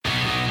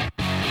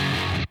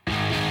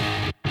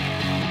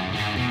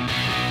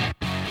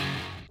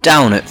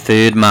Down at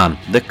Third Man,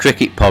 the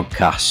cricket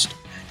podcast,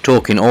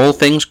 talking all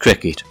things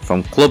cricket,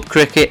 from club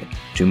cricket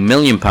to £1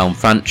 million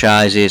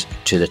franchises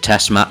to the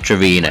Test Match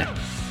Arena,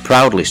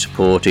 proudly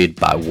supported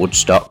by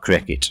Woodstock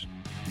Cricket.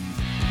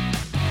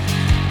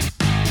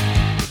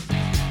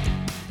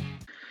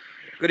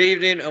 Good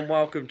evening and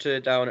welcome to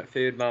Down at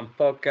Third Man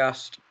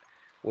podcast.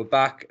 We're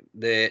back.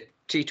 The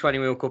T20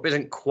 World Cup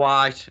isn't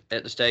quite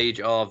at the stage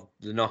of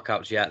the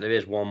knockouts yet. There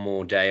is one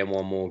more day and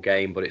one more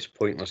game, but it's a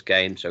pointless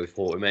game, so we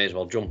thought we may as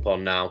well jump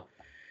on now,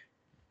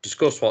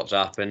 discuss what's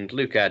happened,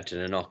 look ahead to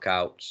the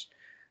knockouts,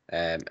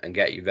 and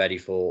get you ready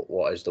for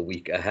what is the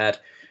week ahead.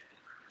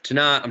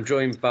 Tonight I'm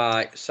joined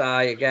by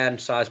Sai again.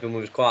 Sai's been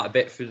with us quite a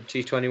bit through the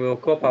T20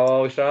 World Cup. How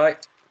are we, Sai?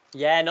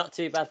 Yeah, not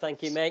too bad,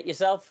 thank you, mate.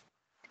 Yourself?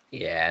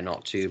 Yeah,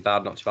 not too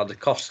bad, not too bad. The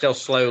cough's still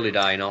slowly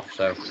dying off,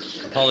 so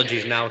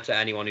apologies now to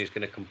anyone who's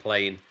going to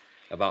complain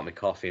about me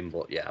coughing,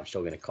 but yeah, I'm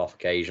still going to cough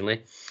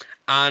occasionally.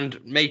 And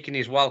making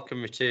his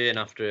welcome return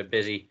after a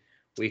busy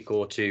week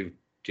or two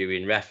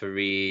doing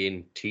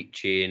refereeing,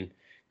 teaching,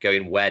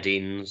 going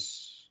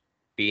weddings,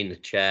 being the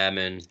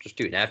chairman, just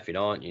doing everything,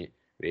 aren't you,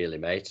 really,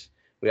 mate?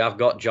 We have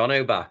got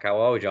Jono back.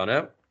 How are we,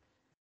 Jono?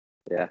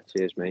 Yeah,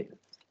 cheers, mate.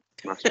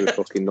 Master of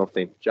fucking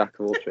nothing. Jack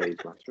of all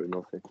trades, master of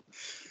nothing.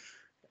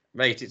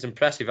 Mate, it's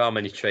impressive how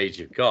many trades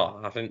you've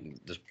got. I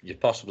think you're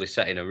possibly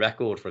setting a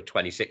record for a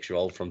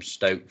 26-year-old from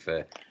Stoke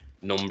for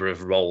number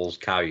of roles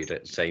carried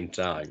at the same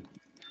time.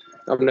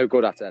 I'm no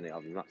good at any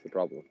of them, that's the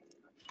problem.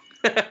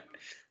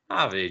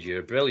 I've heard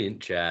you're a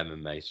brilliant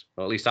chairman, mate.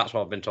 Well, at least that's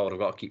what I've been told. I've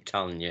got to keep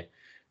telling you.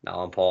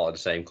 Now I'm part of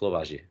the same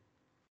club as you.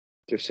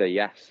 Just say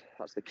yes.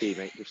 That's the key,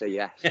 mate. Just say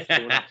yes.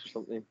 Someone asks for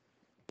something.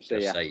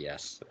 Just say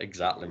yes.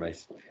 Exactly,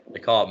 mate.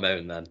 They can't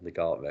moan then.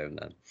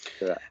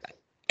 Correct.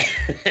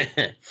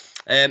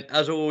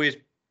 As always,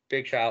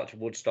 big shout out to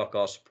Woodstock,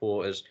 our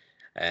supporters.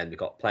 They've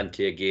got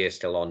plenty of gear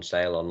still on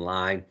sale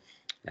online.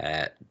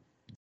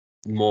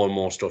 More and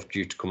more stuff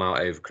due to come out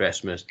over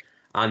Christmas.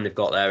 And they've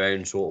got their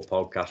own sort of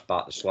podcast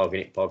back, the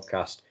Slogging It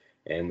podcast.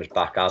 Was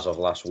back as of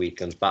last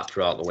week and back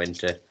throughout the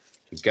winter.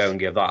 So go and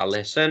give that a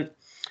listen.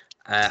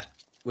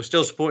 We're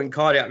still supporting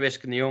Cardiac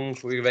Risk and the Young.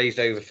 We raised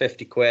over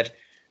 50 quid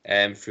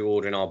through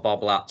ordering our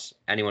boblats.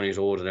 Anyone who's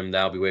ordered them,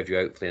 they'll be with you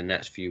hopefully in the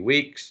next few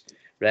weeks.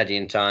 Ready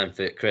in time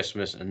for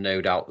Christmas and no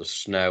doubt the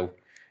snow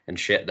and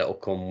shit that will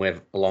come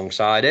with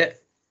alongside it.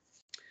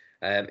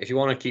 If you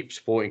want to keep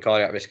supporting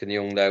Cardiac Risk and the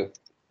Young, though,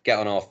 get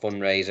on our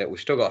fundraiser. We've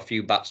still got a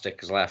few bat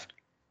stickers left.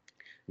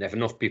 And if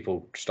enough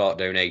people start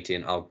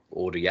donating, I'll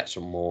order yet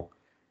some more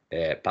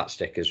bat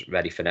stickers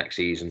ready for next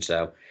season.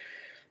 So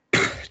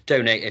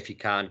donate if you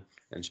can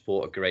and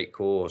support a great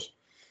cause.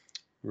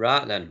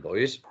 Right then,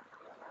 boys.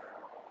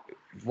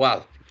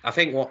 Well, I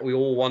think what we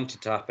all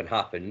wanted to happen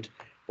happened,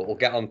 but we'll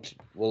get on.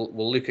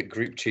 We'll look at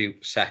Group 2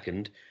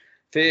 second.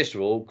 First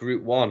of all,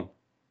 Group 1.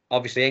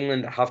 Obviously,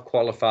 England have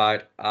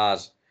qualified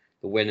as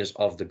the winners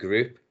of the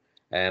group,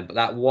 but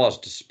that was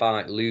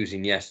despite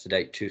losing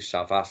yesterday to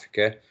South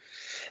Africa.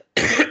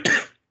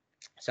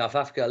 South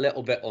Africa a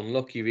little bit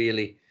unlucky,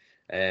 really.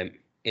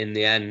 In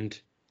the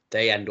end,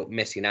 they end up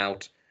missing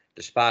out.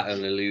 Despite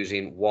only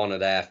losing one of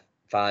their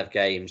 5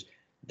 games,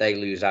 they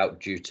lose out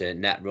due to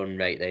net run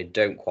rate. They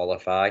don't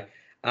qualify.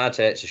 I'd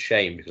say it's a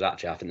shame because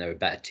actually I think they're a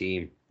better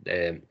team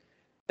than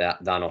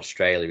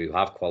Australia, who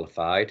have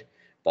qualified.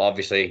 But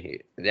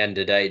obviously, at the end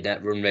of the day,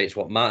 net run rate's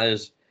what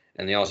matters.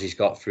 And the Aussies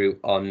got through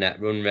on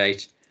net run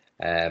rate.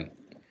 There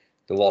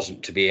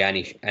wasn't to be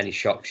any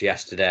shocks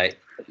yesterday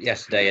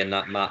in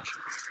that match.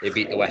 They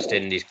beat the West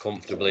Indies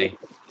comfortably.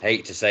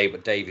 Hate to say,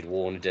 but David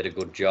Warner did a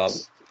good job.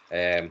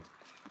 The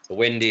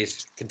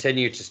Windies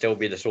continue to still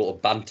be the sort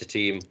of banter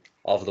team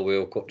of the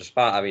World Cup,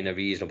 despite having a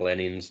reasonable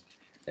innings.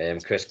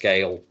 Chris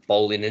Gayle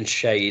bowling in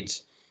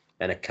shades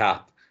and a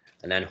cap,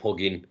 and then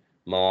hugging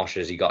Marsh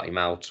as he got him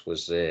out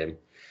was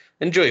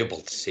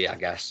enjoyable to see, I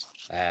guess.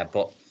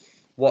 But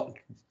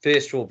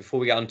first of all, before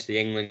we get on to the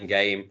England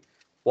game,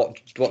 what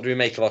do we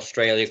make of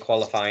Australia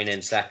qualifying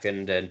in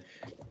second? And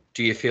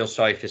do you feel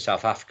sorry for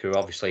South Africa, who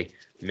obviously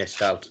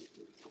missed out?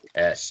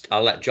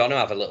 I'll let Jono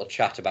have a little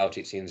chat about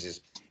it, since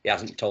he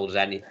hasn't told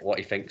us what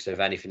he thinks of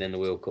anything in the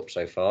World Cup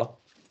so far.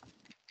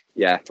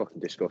 Yeah,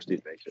 fucking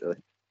disgusted, basically.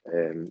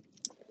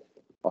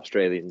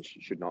 Australians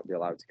should not be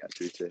allowed to get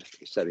through to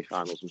the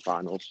semi-finals and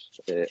finals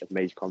of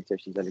major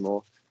competitions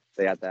anymore.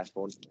 They had their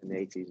fun in the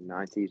 80s and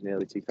 90s and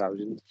early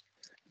 2000s.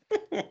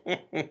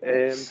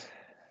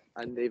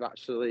 And they've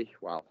actually,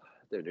 well,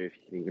 I don't know if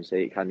you can even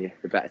say it, can you?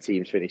 The better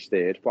team's finished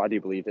third, but I do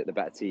believe that the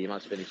better team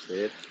has finished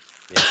third.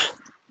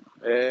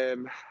 Yeah.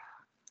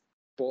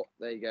 But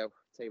there you go.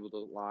 Table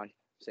doesn't lie.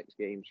 6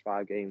 games,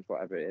 5 games,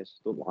 whatever it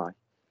is, doesn't lie.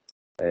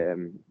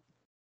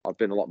 I've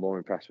been a lot more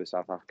impressed with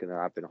South Africa than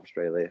I've been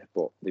Australia,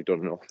 but they've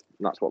done enough,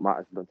 and that's what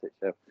matters, doesn't it?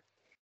 So,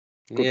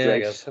 good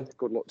race,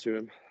 good luck to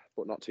them,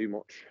 but not too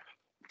much.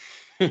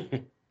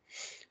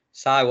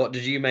 Si, what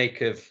did you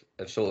make of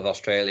sort of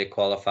Australia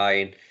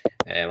qualifying?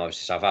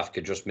 Obviously, South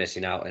Africa just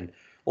missing out, and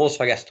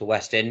also, I guess, the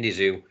West Indies,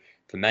 who,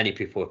 for many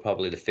people, were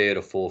probably the 3rd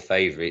or 4th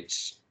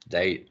favourites.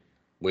 They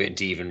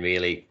weren't even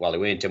really, well, they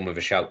weren't in with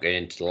a shout going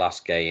into the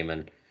last game,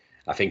 and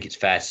I think it's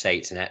fair to say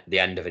it's the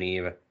end of an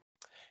era.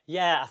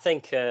 Yeah, I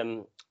think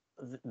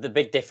the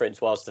big difference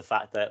was the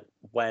fact that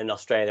when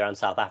Australia and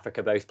South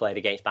Africa both played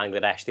against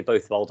Bangladesh, they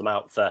both bowled them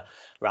out for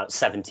around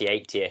 70,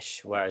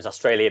 80-ish, whereas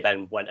Australia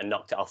then went and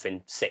knocked it off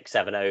in 6,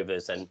 7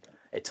 overs, and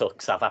it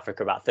took South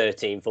Africa about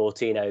 13,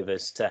 14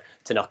 overs to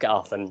knock it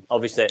off. And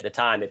obviously at the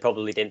time, they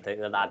probably didn't think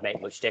that that'd make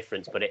much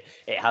difference, but it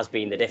has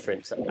been the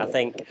difference. I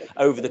think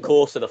over the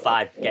course of the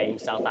 5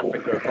 games, South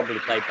Africa have probably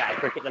played better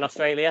cricket than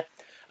Australia.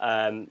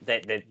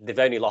 They've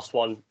only lost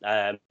one,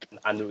 and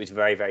it was a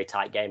very, very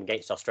tight game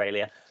against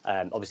Australia.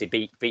 Obviously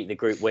beat the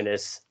group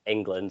winners,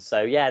 England.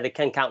 So yeah, they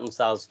can count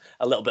themselves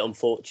a little bit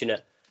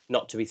unfortunate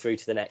not to be through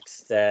to the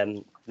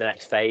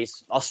next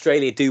phase.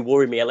 Australia do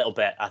worry me a little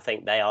bit. I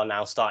think they are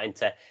now starting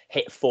to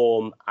hit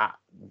form at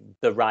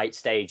the right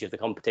stage of the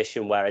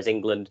competition, whereas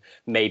England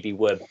maybe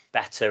were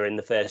better in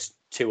the first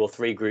 2 or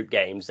 3 group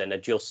games and are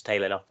just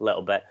tailing off a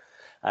little bit.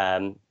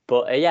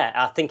 But yeah,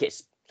 I think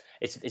it's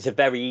a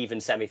very even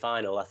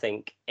semi-final. I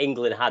think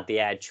England had the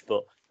edge,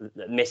 but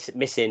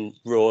missing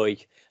Roy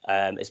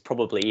is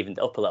probably evened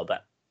up a little bit.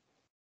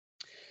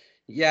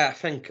 Yeah, I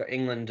think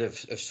England have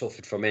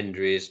suffered from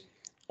injuries.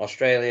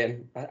 Australia,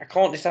 I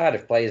can't decide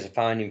if players are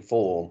finding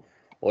form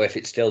or if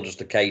it's still just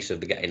a case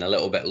of they're getting a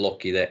little bit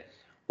lucky that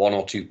 1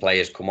 or 2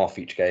 players come off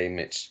each game.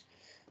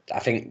 I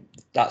think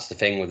that's the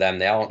thing with them.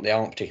 They aren't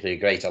particularly a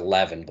great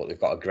 11, but they've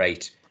got a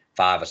great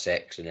 5 or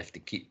 6, and if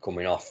they keep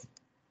coming off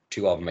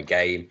 2 of them a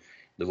game,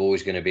 they're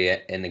always going to be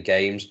in the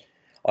games.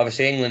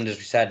 Obviously, England, as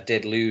we said,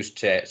 did lose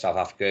to South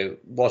Africa.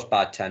 It was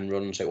by 10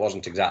 runs, so it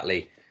wasn't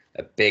exactly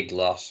a big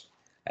loss.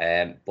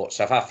 But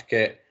South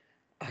Africa,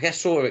 I guess,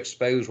 sort of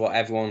exposed what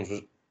everyone's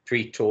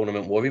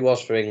pre-tournament worry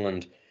was for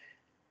England.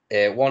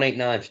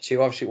 189 for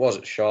 2. Obviously, it was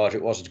at Sharjah.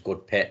 It was a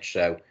good pitch,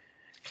 so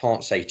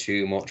can't say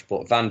too much.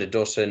 But Van der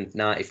Dussen,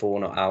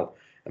 94 not out,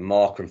 and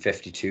Markram,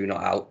 52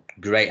 not out.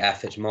 Great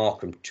efforts.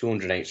 Markram,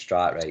 208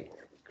 strike rate.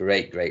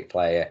 Great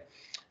player.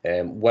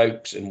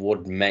 Woakes and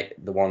Wood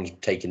the ones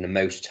taking the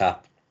most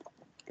tap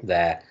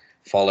there,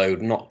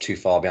 followed not too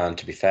far behind,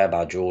 to be fair,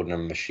 by Jordan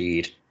and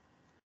Rashid.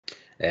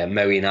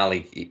 Moeen and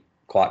Ali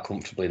quite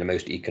comfortably the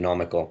most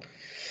economical.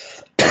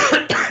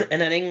 And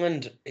then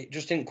England, it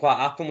just didn't quite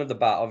happen with the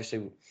bat.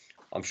 Obviously,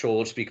 I'm sure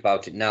we'll speak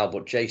about it now,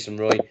 but Jason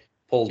Roy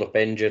pulled up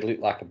injured,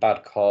 looked like a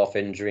bad calf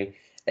injury.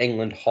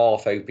 England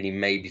half open, he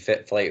may be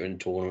fit for later in the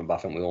tournament, but I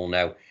think we all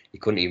know he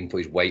couldn't even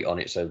put his weight on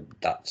it, so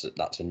that's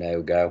a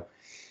no-go.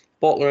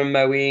 Butler and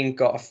Moeen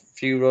got a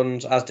few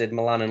runs, as did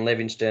Milan and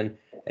Livingston,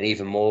 and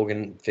even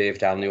Morgan further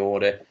down the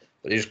order,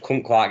 but they just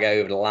couldn't quite get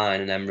over the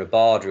line. And then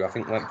Rabadru, I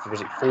think, went for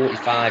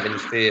 45 in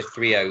his first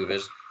 3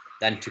 overs,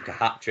 then took a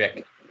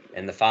hat-trick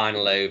in the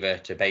final over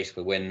to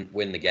basically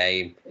win the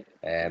game,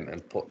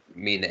 and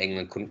mean that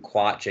England couldn't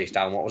quite chase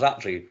down what was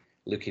actually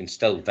looking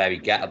still very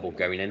gettable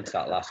going into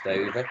that last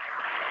over.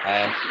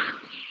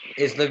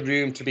 Is there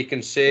room to be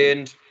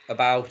concerned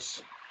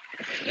about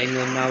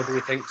England now, do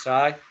we think, Si?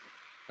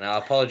 And I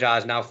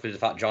apologise now for the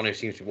fact Johnny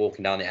seems to be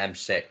walking down the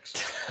M6.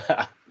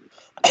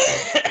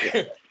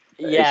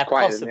 Yeah,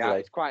 possibly. possibly.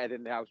 It's quieted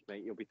in the house,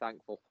 mate. You'll be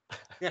thankful.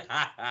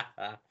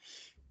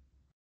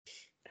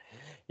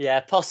 Yeah,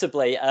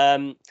 possibly.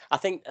 I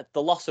think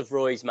the loss of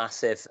Roy's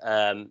massive.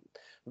 The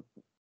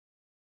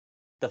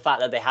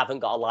fact that they haven't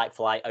got a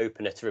like-for-like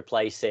opener to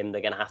replace him,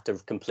 they're going to have to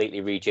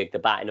completely rejig the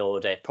batting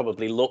order. It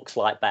probably looks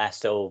like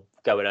Bairstow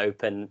going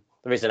open.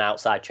 There is an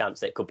outside chance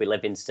that it could be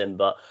Livingston,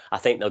 but I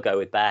think they'll go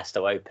with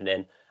Bairstow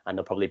opening, and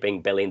they'll probably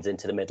bring Billings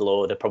into the middle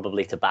order,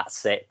 probably to bat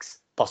 6,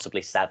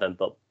 possibly 7,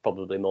 but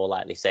probably more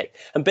likely 6.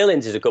 And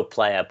Billings is a good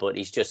player, but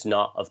he's just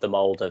not of the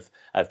mould of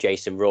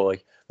Jason Roy.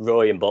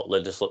 Roy and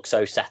Butler just look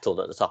so settled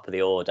at the top of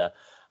the order,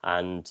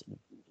 and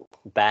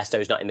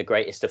Bairstow's not in the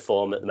greatest of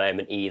form at the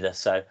moment either.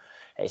 So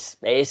it's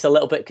a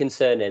little bit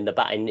concerning. The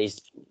batting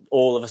is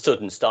all of a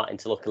sudden starting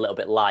to look a little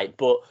bit light,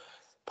 but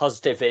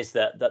positive is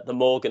that the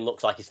Morgan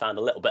looks like he's found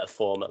a little bit of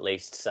form at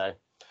least. So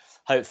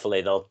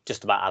hopefully they'll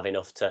just about have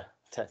enough to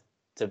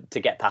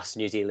get past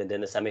New Zealand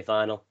in the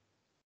semi-final.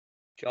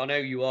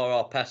 Jono, you are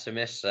our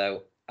pessimist,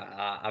 so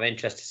I'm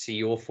interested to see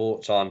your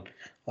thoughts on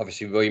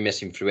obviously Roy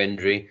missing through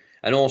injury,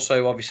 and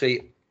also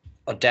obviously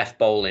a death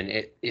bowling.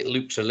 It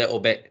looks a little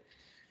bit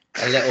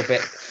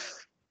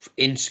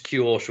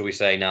insecure, shall we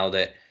say, now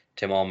that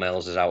Timor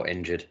Mills is out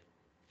injured.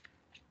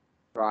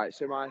 Right,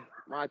 so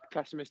my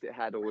pessimistic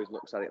head always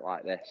looks at it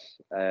like this.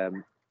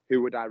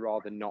 Who would I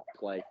rather not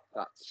play?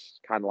 That's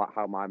kind of like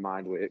how my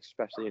mind works,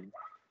 especially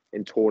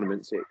in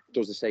tournaments. It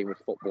does the same with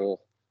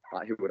football.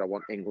 Like, who would I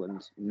want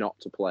England not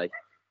to play?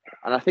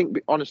 And I think,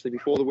 honestly,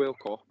 before the World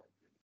Cup,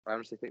 I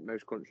honestly think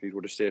most countries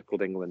would have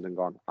circled England and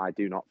gone, I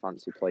do not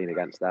fancy playing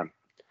against them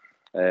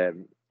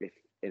if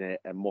in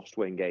a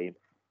must-win game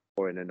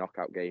or in a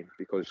knockout game,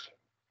 because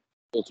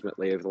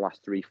ultimately over the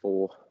last 3,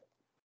 4,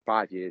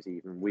 5 years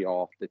even, we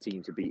are the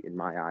team to beat in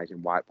my eyes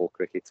in white ball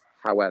cricket.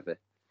 However,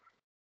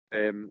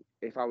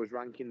 if I was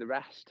ranking the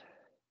rest,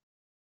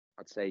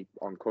 I'd say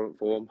on current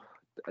form,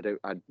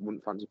 I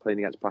wouldn't fancy playing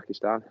against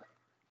Pakistan.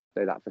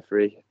 Say that for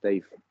free.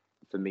 They've,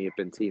 for me, have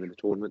been team in the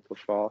tournament thus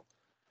far.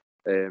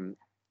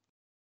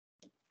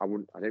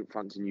 I don't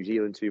fancy New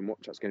Zealand too much.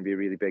 That's going to be a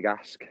really big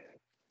ask.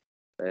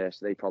 So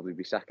they'd probably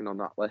be second on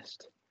that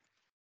list.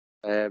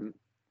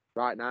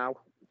 Right now,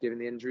 given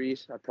the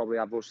injuries, I'd probably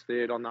have us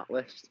third on that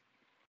list.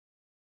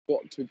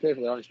 But to be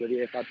perfectly honest with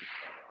you, if I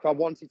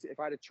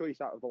had a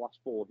choice out of the last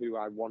four who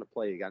I want to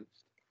play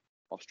against,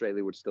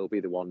 Australia would still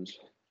be the ones.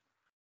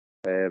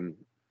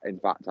 In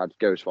fact, I'd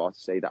go as far to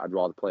say that I'd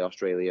rather play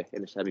Australia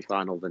in a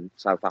semi-final than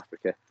South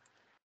Africa.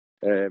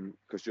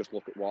 Because just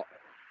look at what,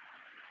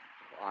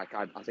 I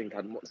think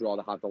I'd much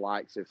rather have the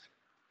likes of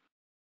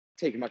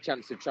taking my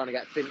chance of trying to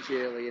get Finch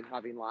early and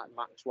having like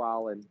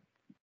Maxwell and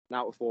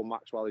out of form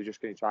Maxwell who's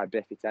just going to try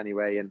biff it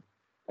anyway,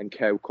 and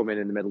Co come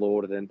in the middle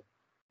order than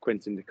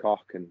Quinton de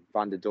Kock and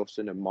Van der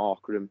Dussen and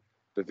Markram,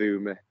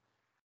 Bavuma,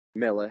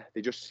 Miller.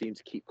 They just seem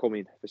to keep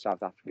coming for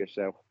South Africa.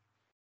 So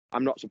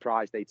I'm not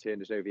surprised they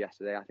turned us over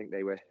yesterday. I think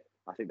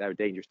they're a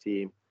dangerous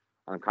team,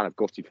 and I'm kind of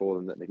gutted for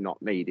them that they've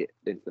not made it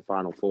into the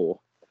final four.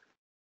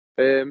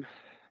 In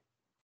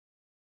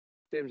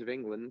terms of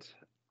England,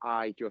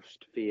 I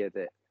just fear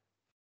that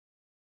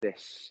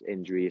this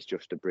injury is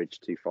just a bridge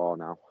too far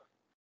now.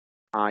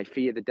 I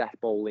fear the death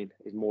bowling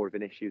is more of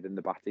an issue than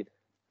the batting.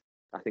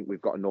 I think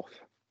we've got enough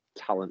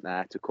talent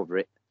there to cover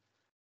it.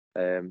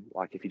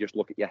 Like if you just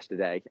look at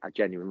yesterday, I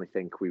genuinely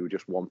think we were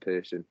just one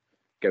person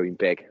going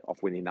big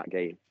off winning that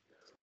game.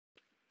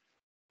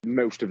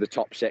 Most of the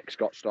top six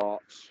got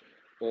starts.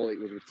 All it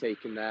was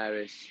taken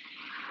there is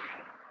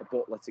a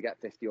Buttler to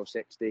get 50 or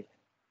 60,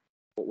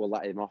 but we'll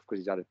let him off because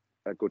he's had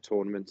a good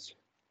tournament.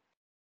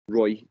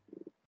 Roy,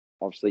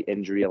 obviously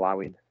injury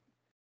allowing,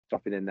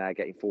 dropping in there,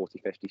 getting 40,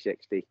 50,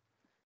 60.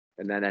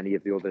 And then any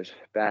of the others,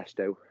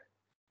 Bairstow,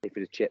 if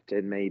it had chipped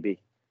in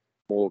maybe.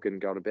 Morgan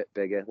got a bit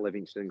bigger,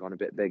 Livingston got a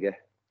bit bigger.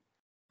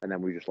 And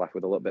then we just left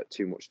with a little bit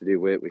too much to do,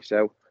 weren't we?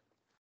 So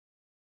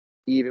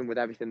even with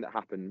everything that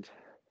happened,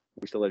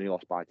 we still only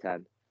lost by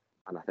 10.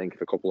 And I think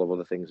if a couple of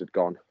other things had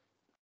gone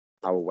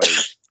our way,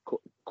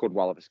 could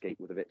well have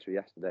escaped with a victory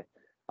yesterday.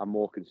 I'm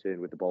more concerned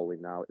with the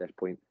bowling now at this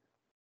point.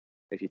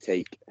 If you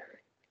take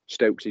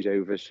Stokes'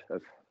 overs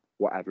of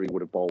whatever he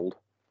would have bowled,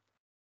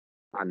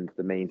 and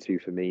the main two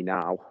for me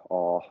now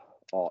are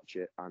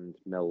Archer and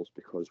Mills,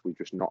 because we've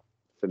just not,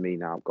 for me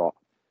now, got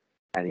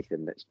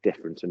anything that's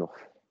different enough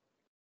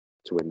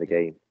to win the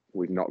game.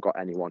 We've not got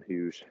anyone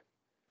who's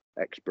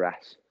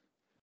express.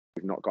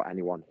 We've not got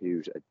anyone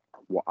who's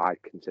what I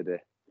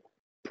consider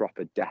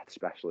proper death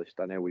specialist.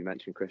 I know we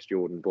mentioned Chris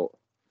Jordan, but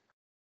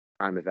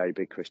I'm a very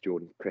big Chris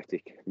Jordan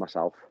critic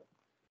myself.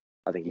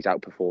 I think he's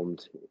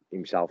outperformed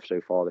himself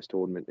so far this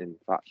tournament. In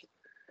fact,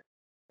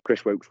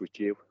 Chris Woakes was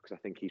due, because I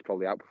think he's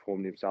probably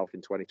outperformed himself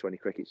in 2020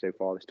 cricket so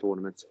far this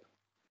tournament.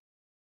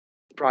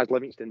 Surprised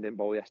Livingston didn't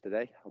bowl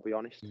yesterday, I'll be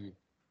honest.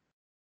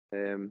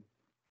 I'd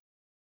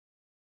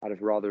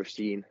have rather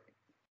seen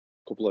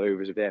a couple of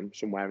overs of him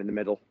somewhere in the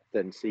middle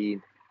than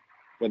seen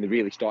when they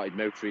really started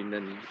motoring,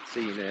 than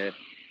seeing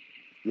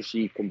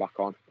Rashid come back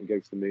on and go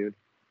to the moon.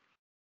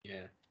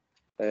 Yeah.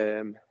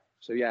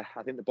 So yeah,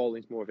 I think the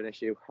bowling's more of an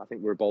issue. I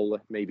think we're a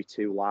bowler, maybe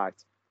too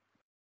light.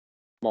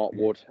 Mark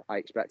Wood, I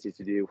expected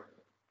to do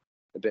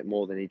a bit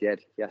more than he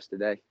did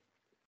yesterday.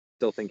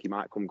 Still think he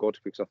might come good,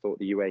 because I thought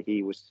the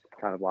UAE was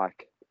kind of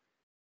like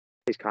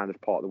his kind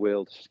of part of the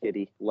world.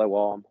 Skiddy, low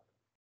arm,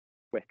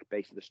 quick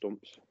base of the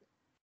stumps.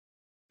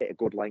 Hit a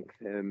good length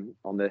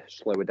on the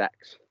slower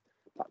decks.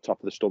 That top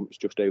of the stumps,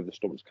 just over the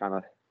stumps kind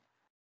of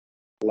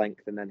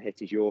length, and then hit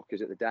his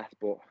Yorkers at the death,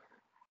 but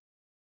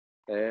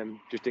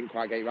just didn't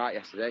quite get it right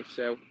yesterday.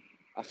 So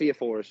I fear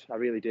for us, I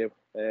really do.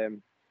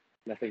 And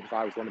I think if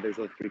I was one of those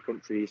other three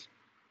countries,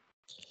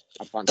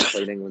 I'd fancy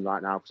playing England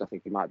right now, because I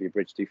think it might be a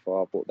bridge too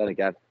far. But then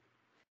again,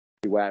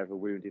 beware of a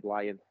wounded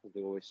lion, as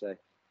they always say.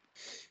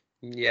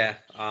 Yeah,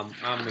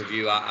 I'm with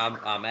you.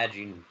 I'm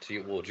edging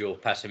towards your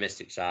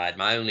pessimistic side.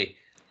 My only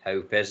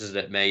hope is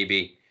that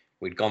maybe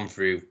we'd gone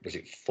through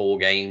 4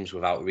 games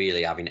without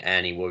really having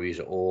any worries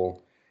at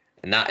all,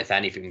 and that, if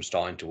anything, was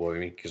starting to worry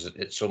me, because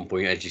at some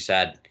point, as you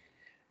said,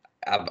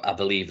 I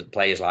believe that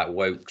players like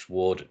Woakes,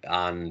 Wood,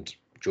 and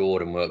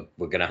Jordan were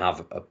going to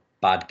have a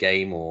bad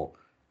game or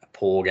a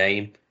poor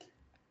game,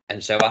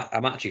 and so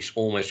I'm actually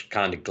almost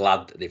kind of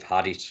glad that they've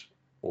had it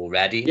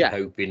already, Yeah.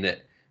 hoping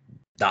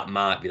that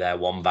might be their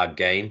one bad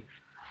game.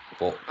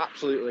 But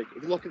absolutely,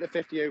 if you look at the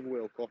 50 over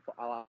World Cup,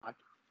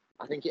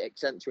 I think it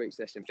accentuates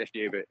this in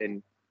 50 over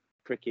in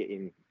cricket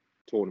in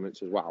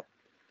tournaments as well.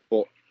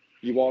 But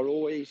you are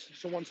always,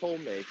 someone told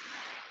me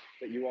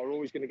that you are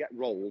always going to get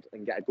rolled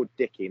and get a good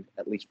dicking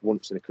at least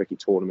once in a cricket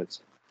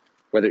tournament,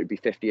 whether it be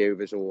 50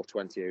 overs or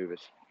 20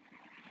 overs.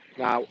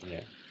 Now,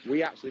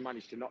 we actually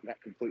managed to not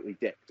get completely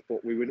dicked,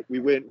 but we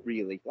weren't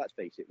really, let's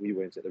face it, we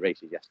weren't at the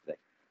races yesterday.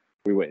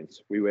 We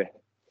weren't. We were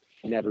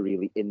never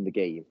really in the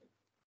game,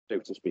 so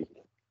to speak.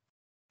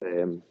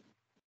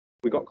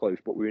 We got close,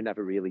 but we were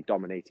never really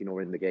dominating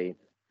or in the game.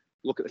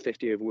 Look at the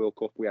 50 over World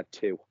Cup, we had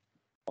 2,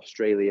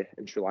 Australia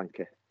and Sri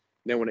Lanka.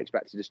 No one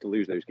expected us to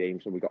lose those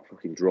games, and we got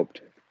fucking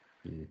drubbed.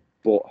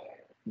 But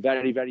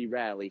very, very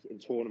rarely in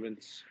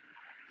tournaments,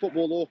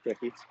 football or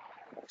cricket,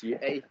 do you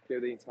A, go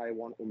the entire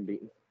one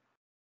unbeaten,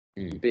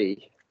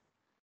 B,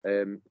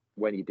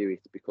 when you do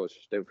it, because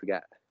don't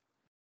forget,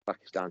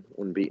 Pakistan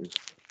unbeaten.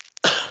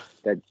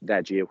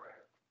 They're due.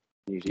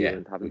 New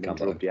Zealand haven't been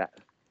drubbed yet.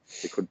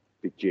 They could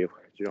be due. Do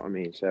you know what I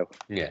mean? So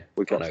yeah,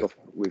 we've got stuff.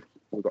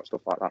 We've got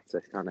stuff like that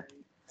to kind of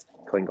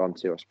cling on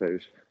to, I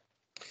suppose.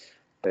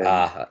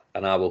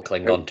 And I will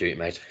cling on to it,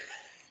 mate.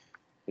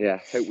 Yeah,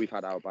 hope we've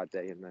had our bad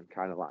day and then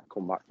kind of like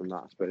come back from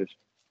that, I suppose.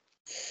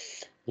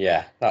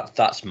 Yeah,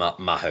 that's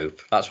my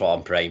hope. That's what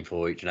I'm praying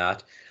for each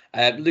night.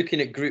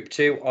 Looking at Group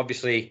 2,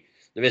 obviously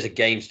there is a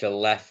game still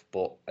left,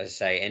 but as I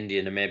say,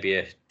 India,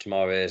 Namibia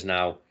tomorrow is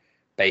now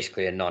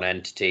basically a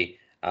non-entity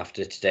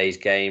after today's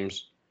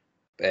games.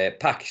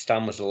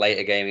 Pakistan was a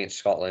later game against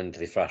Scotland.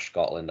 They thrashed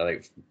Scotland. I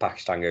think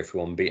Pakistan go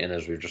through unbeaten,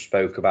 as we've just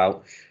spoke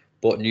about.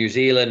 But New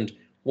Zealand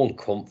won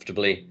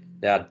comfortably.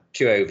 They had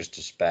 2 overs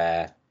to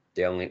spare.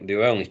 They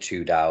were only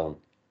 2 down.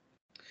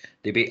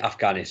 They beat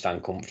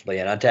Afghanistan comfortably,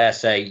 and I dare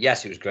say,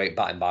 yes, it was great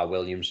batting by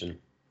Williamson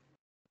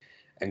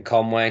and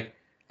Conway.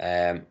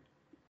 And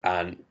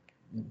don't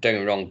get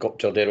me wrong,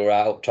 Guptill did all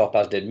right up top,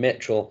 as did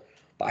Mitchell.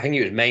 But I think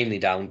it was mainly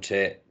down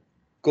to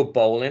good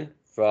bowling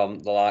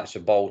from the likes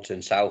of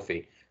Bolton,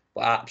 Southey,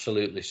 but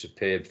absolutely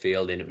superb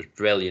fielding. It was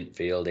brilliant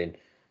fielding.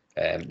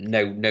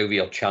 No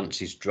real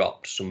chances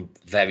dropped. Some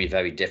very,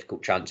 very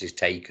difficult chances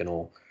taken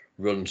or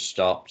runs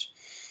stopped.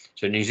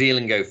 So New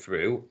Zealand go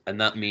through,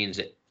 and that means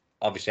that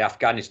obviously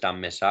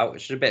Afghanistan miss out,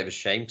 which is a bit of a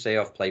shame because they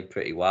have played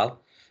pretty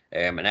well.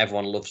 And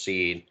everyone loves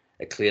seeing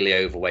a clearly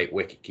overweight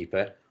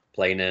wicketkeeper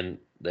playing in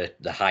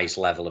the highest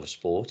level of a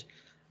sport.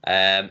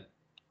 And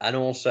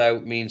also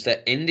means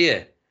that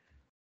India,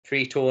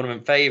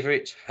 pre-tournament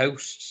favourites,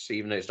 hosts,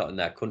 even though it's not in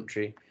their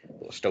country,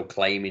 but still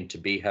claiming to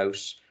be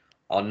hosts,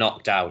 are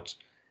knocked out.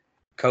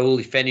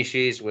 Kohli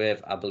finishes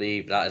with, I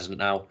believe that is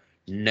now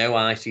no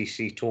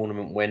ICC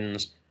tournament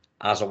wins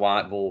as a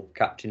white ball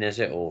captain, is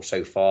it? Or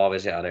so far,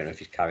 is it? I don't know if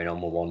he's carrying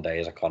on with one day,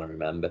 as I can't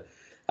remember.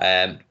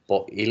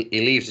 But he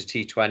leaves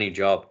the T20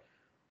 job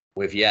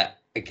with yet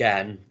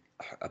again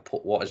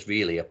what is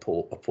really a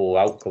poor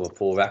outcome, a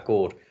poor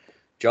record.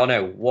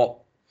 Jono, what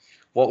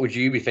would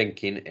you be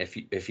thinking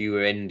if you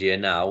were India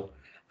now?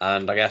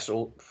 And I guess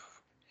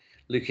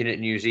looking at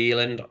New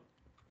Zealand,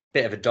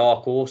 bit of a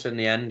dark horse in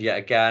the end yet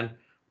again.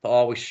 But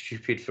are we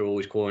stupid for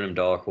always calling them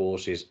dark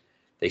horses?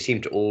 They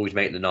seem to always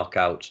make the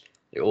knockouts.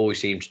 They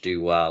always seem to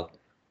do well.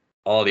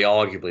 Are they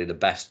arguably the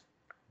best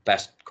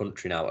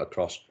country now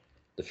across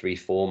the 3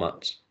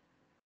 formats?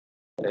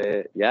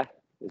 Yeah,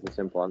 is the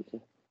simple answer.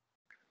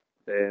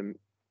 There's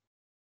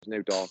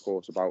no dark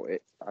horse about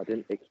it. I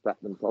didn't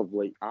expect them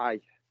probably. I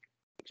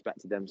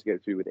expected them to go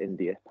through with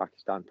India,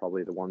 Pakistan,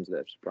 probably the ones that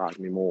have surprised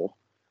me more.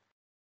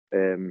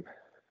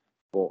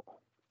 But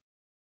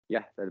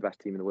yeah, they're the best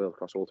team in the world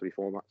across all 3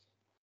 formats,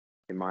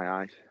 in my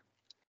eyes.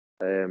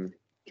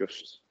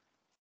 Just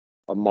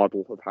a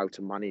model of how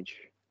to manage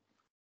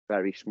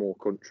very small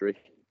country,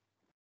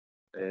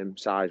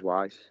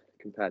 size-wise,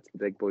 compared to the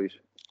big boys.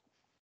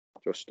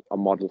 Just a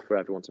model for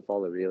everyone to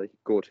follow, really.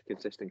 Good,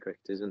 consistent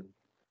cricketers, and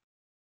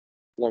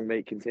long may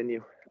it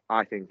continue.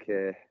 I think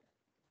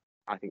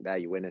they're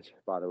your winners,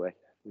 by the way,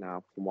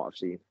 now, from what I've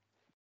seen.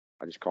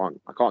 I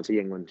can't see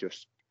England,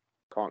 just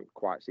can't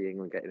quite see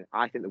England getting it.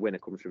 I think the winner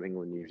comes from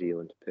England, New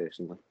Zealand,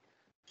 personally.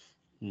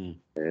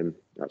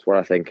 That's what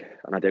I think,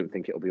 and I don't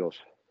think it'll be us.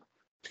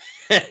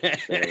 So,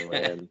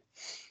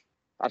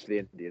 as for the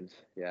Indians,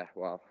 yeah,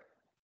 well,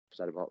 I've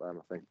said about them,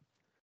 I think.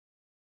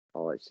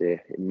 Oh, let's say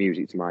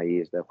music to my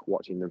ears, though,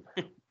 watching them.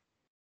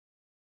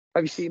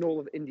 Have you seen all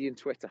of Indian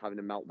Twitter having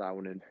a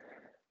meltdown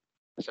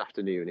this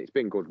afternoon? It's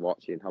been good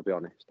watching, I'll be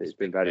honest. It's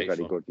been very,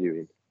 very good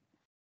viewing.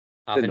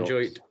 I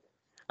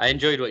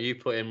enjoyed what you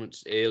put in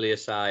earlier,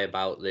 Si,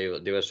 about they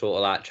were sort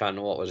of like trying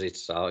to, what was it?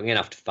 So I'm gonna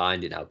have to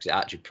find it now because it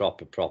actually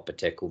proper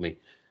tickled me.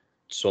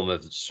 Some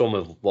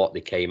of what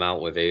they came out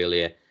with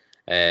earlier.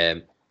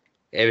 It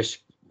was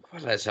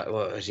what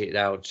was it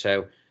now?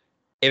 So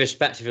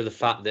irrespective of the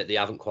fact that they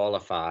haven't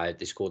qualified,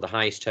 they scored the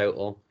highest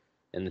total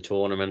in the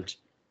tournament.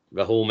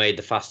 Rahul made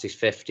the fastest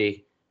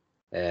 50,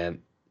 and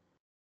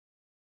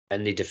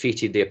they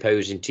defeated the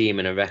opposing team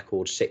in a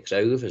record 6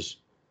 overs.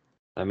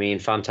 I mean,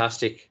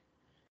 fantastic.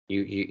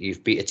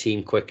 You've beat a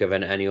team quicker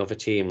than any other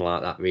team.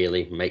 Like, that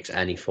really makes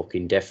any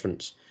fucking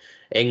difference.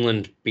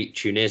 England beat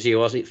Tunisia,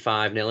 was it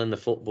 5-0 in the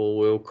Football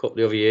World Cup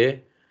the other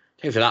year?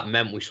 I think that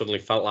meant we suddenly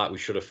felt like we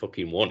should have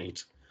fucking won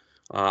it.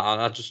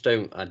 I just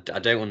don't. I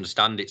don't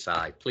understand it, Si.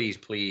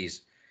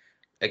 Please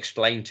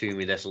explain to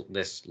me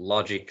this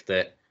logic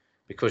that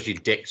because you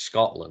dicked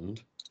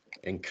Scotland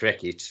in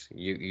cricket,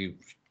 you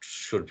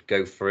should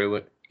go through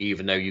it,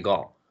 even though you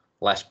got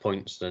less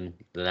points than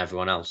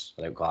everyone else.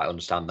 I don't quite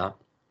understand that.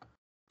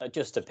 It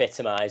just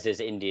epitomises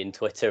Indian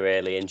Twitter,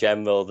 really, in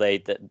general.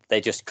 They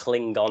just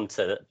cling on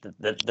to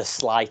the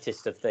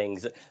slightest of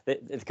things. They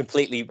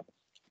completely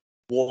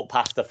walk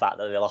past the fact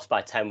that they lost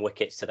by 10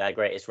 wickets to their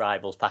greatest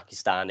rivals,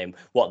 Pakistan, in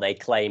what they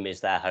claim is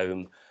their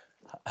home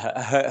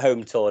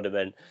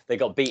tournament. They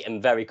got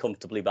beaten very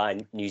comfortably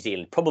by New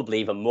Zealand, probably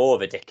even more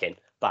of a dicking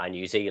by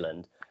New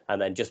Zealand.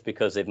 And then just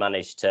because they've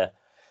managed to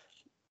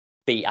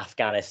beat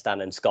Afghanistan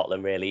and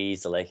Scotland really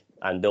easily,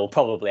 and they'll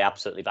probably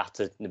absolutely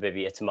batter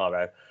Namibia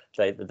tomorrow.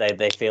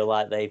 They feel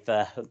like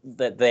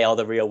they are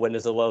the real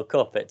winners of the World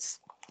Cup.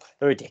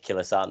 They're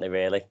ridiculous, aren't they?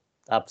 Really,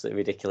 absolutely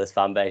ridiculous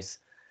fan base.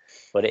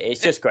 But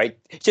it's just great.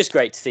 It's just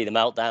great to see the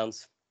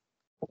meltdowns.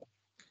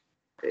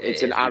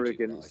 It's an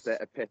arrogance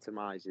that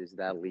epitomises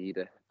their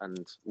leader,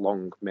 and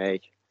long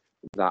may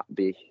that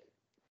be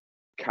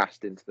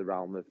cast into the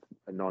realm of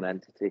a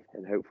non-entity,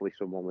 and hopefully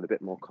someone with a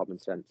bit more common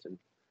sense and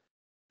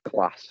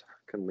class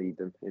can lead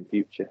them in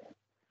future.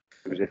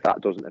 Because if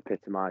that doesn't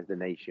epitomise the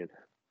nation,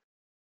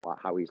 like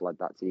how he's led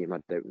that team, I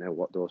don't know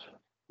what does.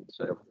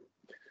 So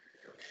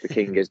the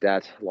king is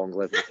dead. Long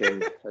live the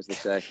king, as they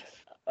say.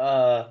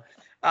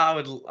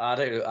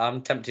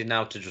 I'm tempted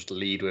now to just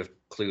lead with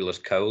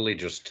Clueless Coley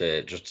just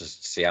to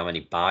see how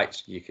many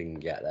bites you can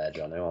get there,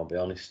 Johnny. I'll be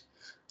honest.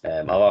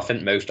 I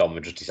think most of them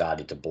have just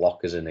decided to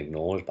block us and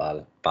ignore us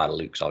by the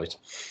looks of it.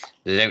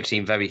 They don't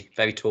seem very,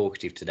 very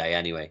talkative today,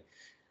 anyway.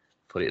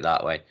 Put it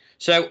that way.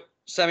 So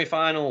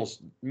semi-finals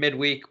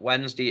midweek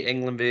Wednesday,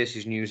 England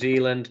versus New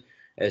Zealand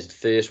is the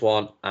first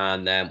one,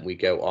 and then we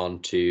go on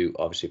to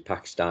obviously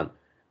Pakistan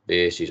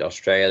versus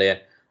Australia.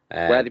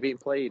 Where are they being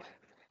played?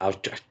 I was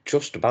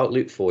just about to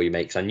look for you,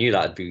 mate, because I knew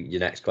that'd be your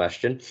next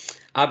question.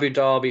 Abu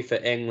Dhabi for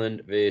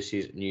England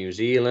versus New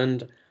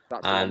Zealand.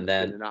 That's and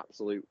then an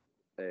absolute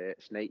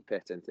snake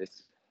pit, isn't it?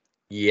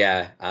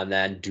 Yeah, and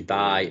then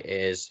Dubai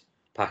is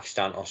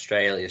Pakistan,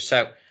 Australia.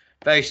 So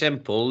very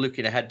simple.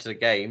 Looking ahead to the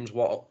games,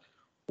 what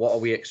are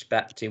we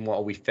expecting? What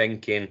are we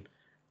thinking?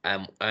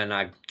 And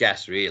I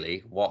guess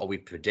really, what are we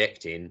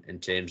predicting in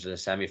terms of the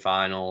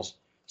semi-finals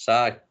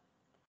side?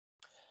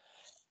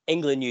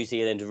 England, New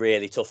Zealand,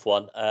 really tough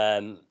one.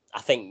 I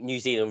think New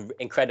Zealand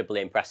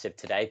incredibly impressive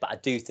today, but I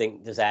do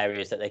think there's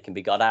areas that they can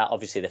be got at.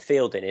 Obviously, the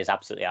fielding is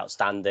absolutely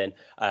outstanding.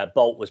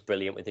 Bolt was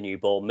brilliant with the new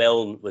ball.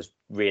 Milne was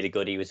really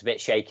good. He was a bit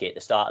shaky at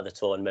the start of the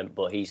tournament,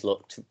 but he's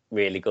looked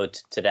really good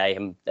today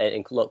and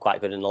looked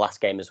quite good in the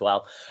last game as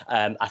well.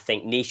 I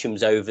think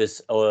Neesham's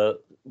overs are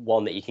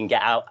one that you can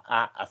get out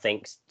at. I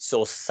think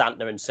saw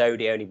Santner and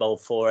Sodhi only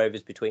bowled 4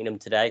 overs between them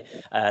today.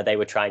 They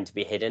were trying to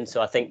be hidden.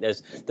 So I think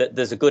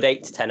there's a good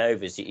 8 to 10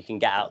 overs that you can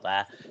get out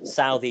there.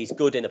 Southey's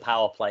good in the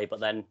power play, but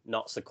then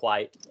not so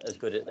quite as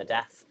good at the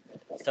death.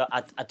 So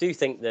I do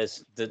think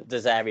there's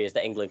areas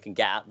that England can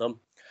get at them.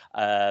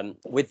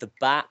 With the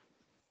bat,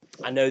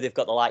 I know they've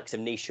got the likes of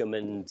Neesham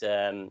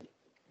and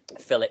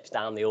Phillips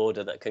down the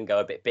order that can go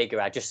a bit bigger.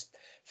 I just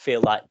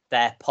feel like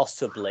they're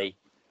possibly,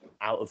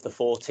 out of the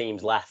 4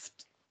 teams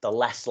left, the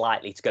less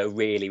likely to go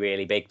really,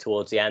 really big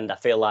towards the end. I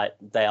feel like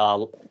they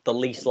are the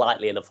least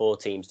likely of the 4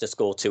 teams to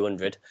score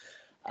 200.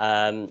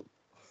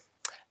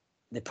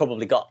 They've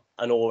probably got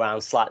an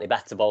all-round slightly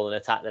better bowling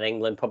attack than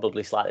England,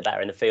 probably slightly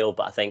better in the field,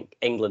 but I think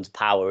England's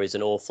power is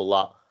an awful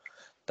lot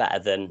better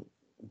than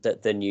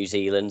New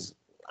Zealand's.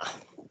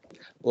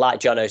 Like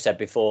Jono said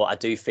before, I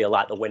do feel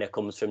like the winner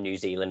comes from New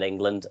Zealand,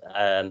 England.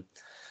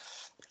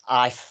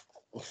 I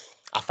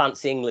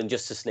fancy England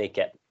just to sneak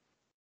it.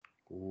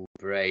 Ooh,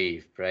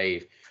 brave.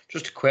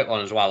 Just a quick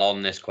one as well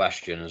on this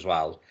question as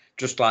well.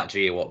 Just like to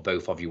hear what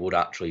both of you would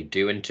actually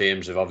do in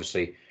terms of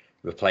obviously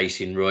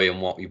replacing Roy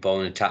and what your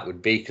bowling attack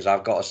would be, because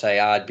I've got to say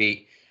I'd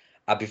be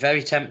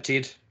very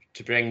tempted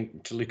to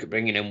look at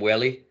bringing in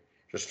Willie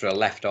just for a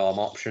left arm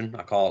option.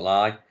 I can't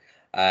lie,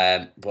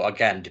 but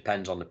again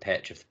depends on the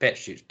pitch. If the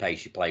pitch suits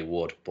pace, you play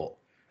Wood, but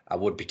I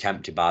would be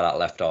tempted by that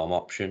left arm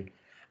option,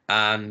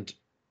 and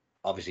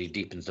obviously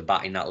deepens the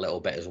batting that little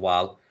bit as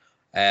well.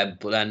 But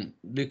then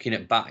looking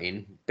at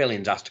batting,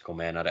 Billings has to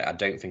come in. I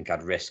don't think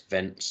I'd risk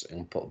Vince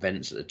and put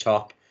Vince at the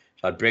top,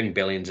 so I'd bring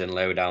Billings in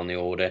low down the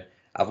order.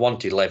 I've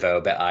wanted Livo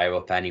a bit higher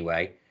up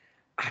anyway.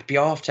 I'd be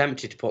half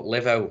tempted to put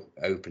Livo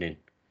opening.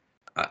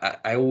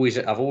 I've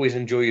always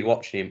enjoyed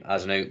watching him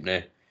as an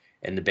opener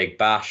in the Big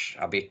Bash.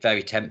 I'd be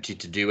very tempted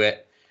to do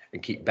it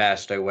and keep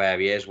Bairstow where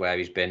he is, where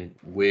he's been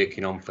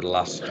working on for the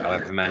last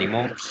however many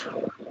months.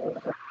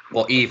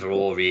 But either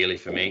or, really,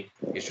 for me.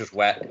 It's just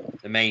where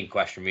the main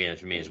question really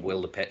for me is,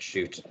 will the pitch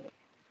suit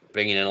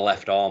bringing in a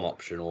left arm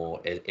option,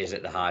 or is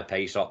it the high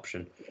pace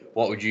option?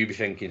 What would you be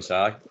thinking,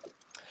 Si?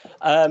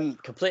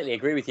 Completely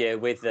agree with you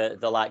with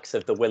the likes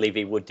of the Willie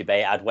v Wood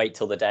debate. I'd wait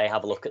till the day,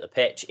 have a look at the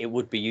pitch. It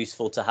would be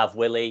useful to have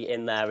Willie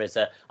in there as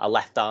a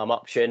left arm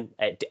option.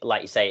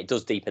 Like you say, it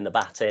does deepen the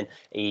batting.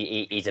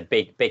 He's a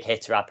big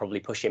hitter. I'd probably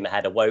push him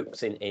ahead of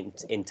Wokes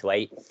into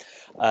 8.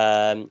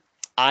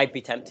 I'd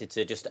be tempted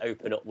to just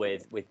open up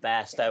with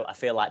Bairstow. I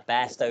feel like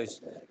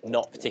Bairstow's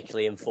not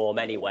particularly in form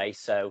anyway,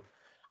 so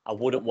I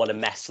wouldn't want to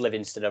mess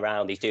Livingston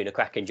around. He's doing a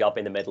cracking job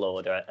in the middle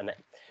order, and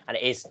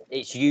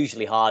it's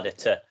usually harder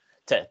to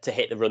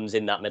hit the runs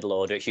in that middle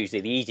order. It's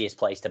usually the easiest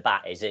place to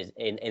bat is in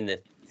the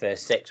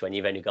first 6 when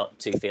you've only got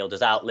 2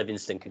 fielders out.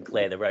 Livingston can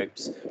clear the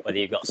ropes. Whether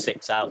you've got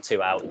 6 out,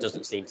 2 out, it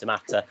doesn't seem to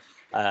matter.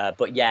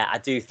 But yeah, I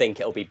do think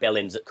it'll be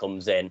Billings that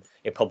comes in.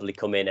 He'll probably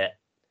come in at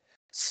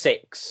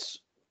 6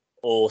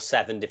 or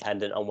 7,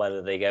 dependent on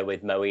whether they go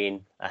with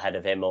Moeen ahead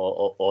of him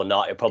or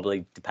not. It'll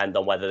probably depend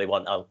on whether they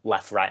want a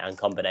left-right-hand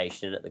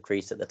combination at the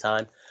crease at the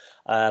time.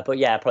 But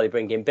yeah, I'd probably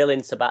bring in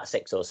Billings to bat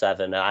 6 or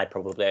 7. I'd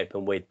probably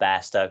open with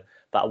Bairstow,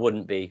 but I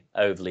wouldn't be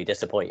overly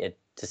disappointed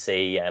to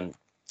see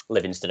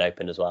Livingston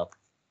open as well.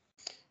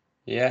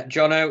 Yeah,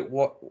 Jono,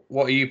 what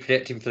are you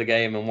predicting for the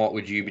game, and what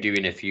would you be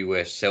doing if you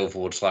were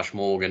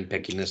Silverwood/Morgan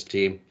picking this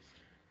team?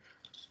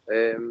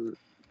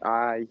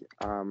 I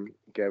am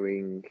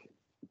going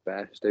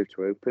Bairstow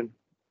to open.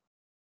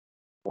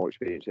 More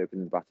experience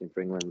opening the batting for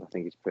England. I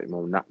think it's a pretty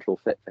more natural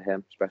fit for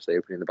him, especially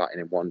opening the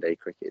batting in one-day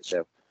cricket.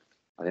 So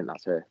I think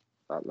that's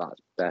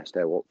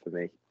Bairstow up for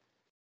me.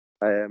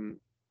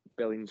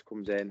 Billings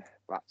comes in,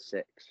 bat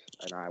 6,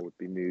 and I would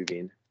be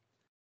moving.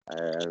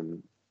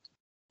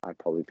 I'd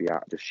probably be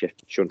out just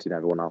shunting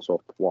everyone else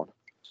up 1.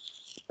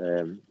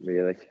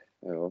 Really.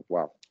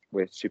 Well,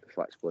 we're super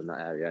flexible in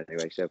that area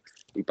anyway. So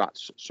he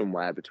bats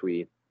somewhere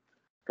between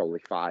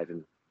probably 5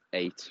 and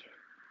 8,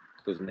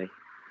 doesn't he?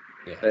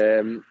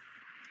 Yeah.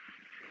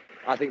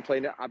 I think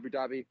playing at Abu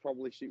Dhabi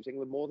probably suits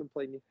England more than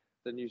playing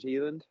the New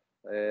Zealand.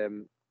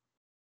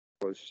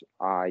 Because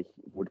I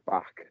would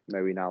back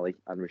Moeen Ali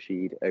and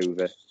Rashid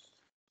over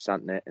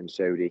Santner and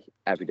Sodhi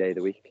every day of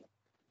the week.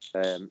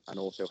 And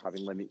also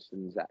having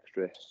Livingston's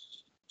extra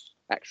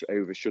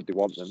overs should they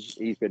want them.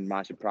 He's been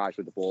my surprise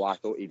with the ball. I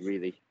thought we were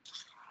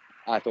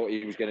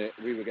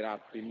gonna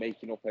have to be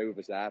making up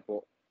overs there,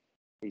 but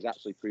he's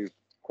actually proved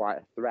quite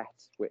a threat,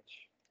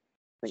 which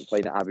I think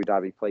playing at Abu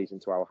Dhabi plays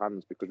into our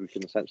hands because we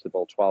can essentially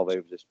bowl 12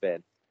 overs of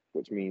spin,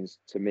 which means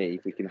to me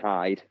we can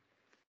hide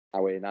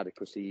our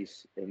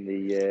inadequacies in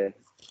the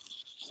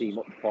seam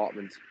up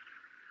department.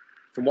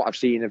 From what I've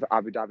seen of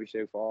Abu Dhabi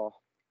so far,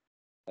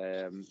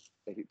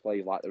 if it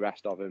plays like the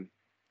rest of them,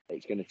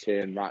 it's going to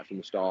turn right from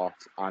the start,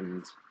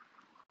 and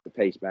the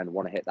pacemen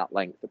want to hit that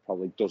length that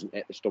probably doesn't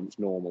hit the stumps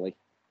normally,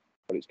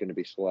 but it's going to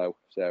be slow,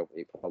 so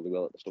it probably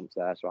will hit the stumps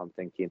there. So I'm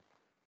thinking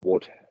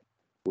Wood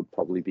would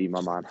probably be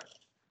my man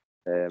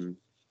to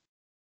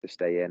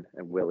stay in,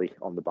 and Willie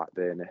on the back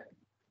burner.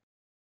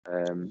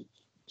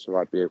 So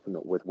I'd be opening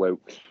up with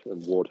Wokes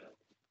and Wood.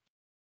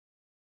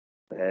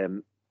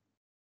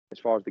 As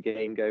far as the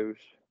game goes,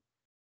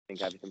 I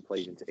think everything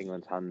plays into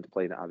England's hand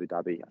playing at Abu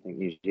Dhabi. I think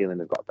New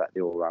Zealand have got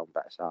the all-round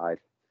better side.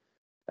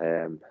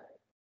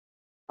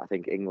 I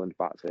think England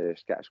bat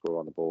first, get a score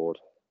on the board.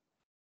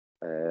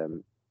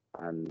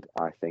 And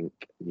I think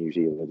New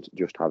Zealand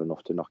just have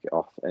enough to knock it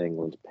off. And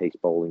England's pace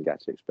bowling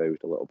gets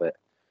exposed a little bit.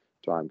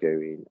 So I'm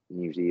going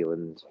New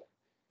Zealand,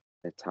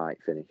 a tight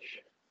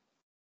finish.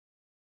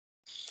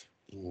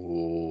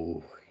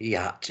 Ooh, he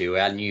had to.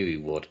 I knew he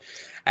would.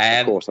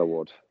 Of course I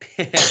would.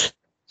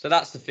 So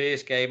that's the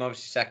first game.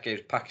 Obviously, second game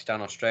is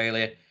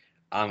Pakistan-Australia.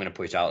 I'm going to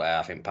put it out there.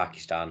 I think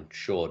Pakistan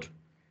should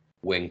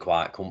win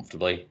quite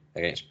comfortably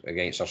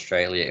against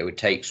Australia. It would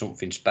take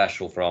something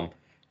special from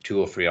 2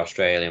 or 3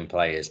 Australian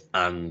players,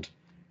 and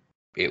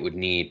it would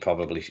need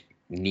probably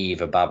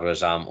neither Babar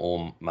Azam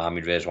or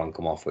Mohammad Rizwan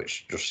come off,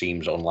 which just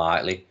seems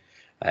unlikely.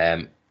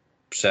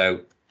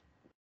 So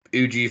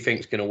who do you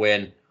think is going to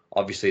win,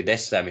 obviously,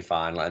 this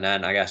semi-final? And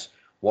then, I guess,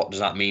 what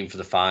does that mean for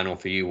the final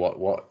for you? What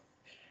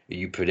are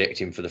you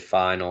predicting for the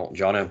final,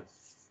 Jono?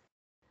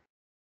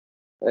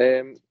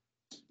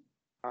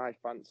 I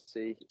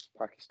fancy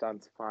Pakistan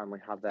to finally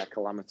have their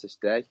calamitous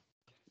day.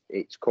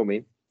 It's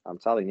coming. I'm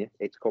telling you,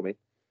 it's coming.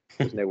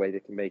 There's no way they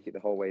can make it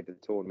the whole way to the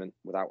tournament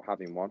without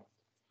having one.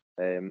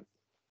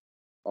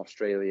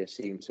 Australia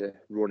seem to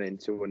run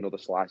into another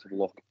slice of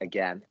luck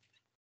again.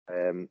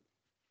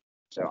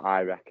 So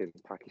I reckon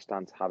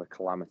Pakistan to have a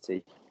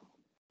calamity.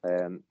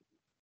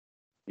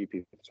 Few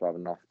people to have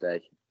an off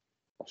day.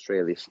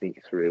 Australia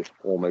sneak through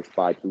almost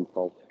by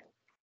default.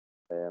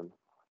 So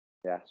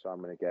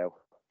I'm going to go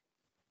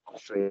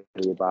Australia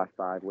by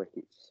 5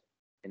 wickets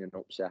in an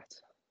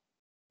upset.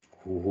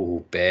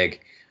 Ooh,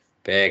 big.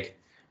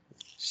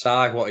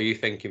 Sai, what are you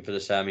thinking for the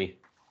semi?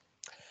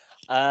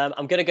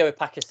 I'm going to go with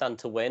Pakistan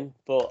to win,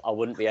 but I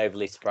wouldn't be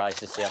overly surprised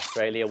to see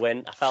Australia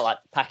win. I felt like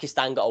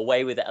Pakistan got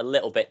away with it a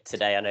little bit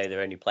today. I know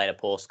they're only playing a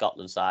poor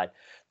Scotland side.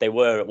 They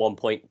were at one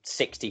point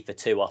 60 for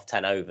 2 off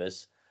 10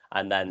 overs,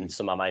 and then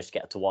somehow managed to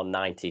get to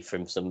 190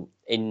 from some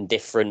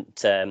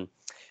indifferent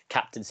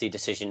captaincy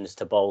decisions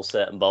to bowl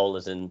certain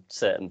bowlers in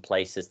certain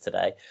places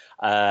today.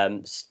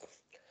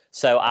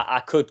 So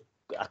I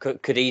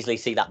could easily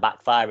see that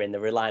backfiring.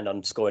 They're relying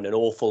on scoring an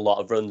awful lot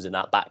of runs in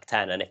that back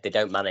 10, and if they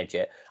don't manage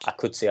it, I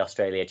could see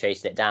Australia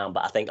chasing it down.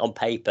 But I think on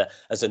paper,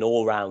 as an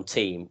all-round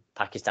team,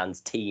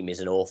 Pakistan's team is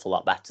an awful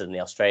lot better than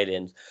the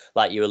Australians.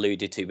 Like you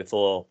alluded to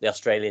before, the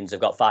Australians have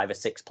got 5 or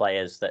 6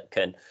 players that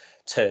can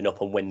turn up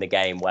and win the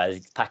game,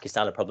 whereas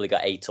Pakistan have probably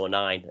got 8 or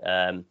 9.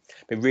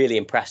 Been really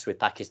impressed with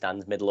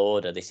Pakistan's middle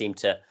order. They seem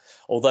to,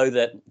 although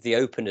the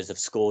openers have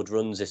scored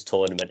runs this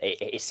tournament,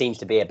 it seems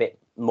to be a bit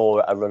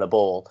more a runner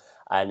ball.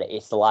 And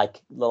it's the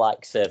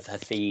likes of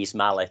Hafiz,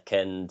 Malik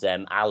and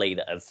Ali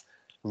that have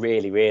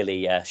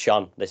really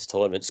shone this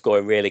tournament,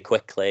 scoring really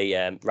quickly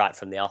right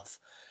from the off.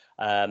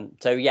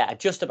 So yeah, I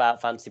just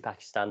about fancy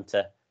Pakistan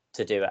to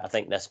to do it. I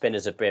think their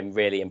spinners have been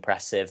really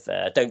impressive.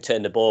 Don't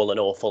turn the ball an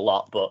awful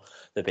lot, but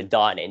they've been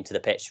darting it into the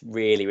pitch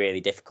really,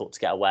 really difficult to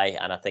get away.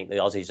 And I think the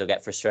Aussies will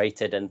get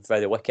frustrated and throw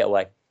the wicket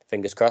away.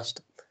 Fingers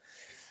crossed.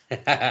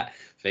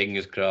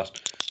 Fingers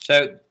crossed.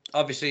 So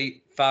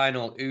obviously,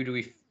 final. Who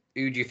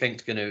do you think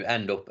is going to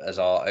end up as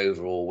our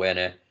overall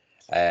winner?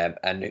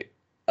 And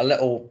a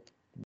little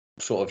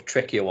sort of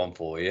trickier one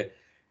for you.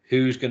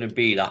 Who's going to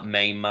be that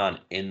main man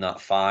in that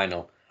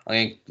final? I'm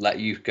going to let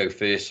you go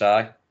first,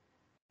 Si.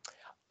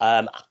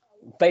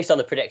 Based on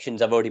the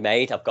predictions I've already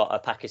made, I've got a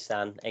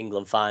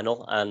Pakistan-England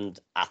final, and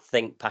I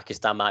think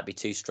Pakistan might be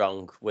too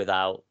strong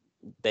without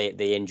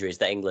the injuries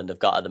that England have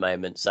got at the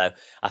moment. So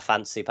I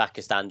fancy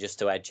Pakistan just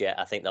to edge it.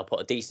 I think they'll put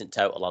a decent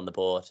total on the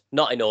board.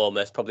 Not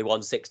enormous, probably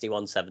 160,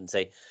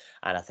 170.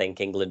 And I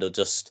think England will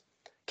just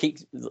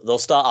they'll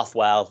start off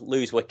well,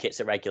 lose wickets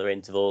at regular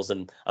intervals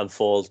and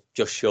fall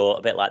just short,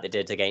 a bit like they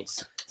did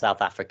against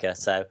South Africa.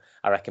 So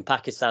I reckon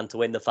Pakistan to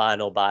win the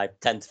final by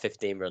 10 to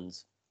 15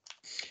 runs.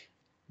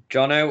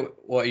 Jono,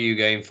 what are you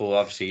going for?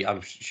 Obviously, I'm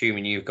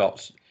assuming you've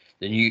got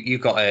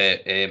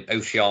a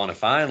Oceania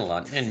final,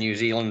 haven't you? New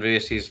Zealand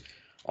versus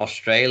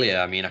Australia.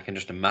 I mean, I can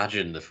just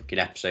imagine the fucking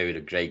episode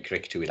of Great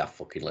Cricketer we'd have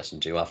fucking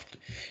listened to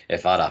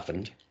if that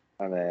happened.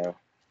 I know.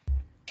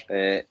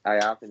 I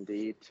have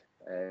indeed.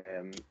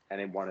 And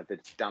in one of the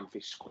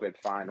dampest squid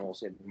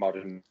finals in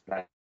modern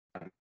memory.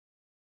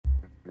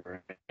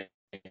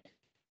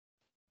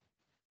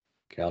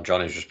 Okay,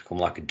 Johnny's just become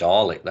like a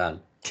Dalek then.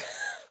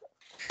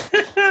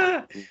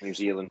 New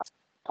Zealand.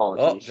 Oh,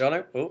 Apologies.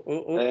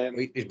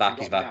 Jono. He's back.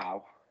 He's back.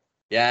 Now.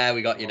 Yeah,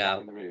 we got you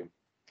now. In the room.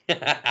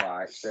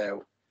 Right.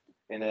 So,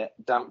 in a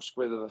damp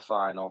squid of a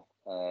final,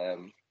 a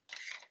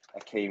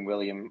Kane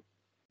Williamson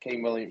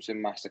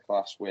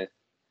masterclass with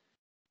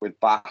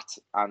bat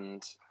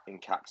and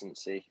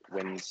incaptaincy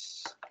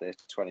wins the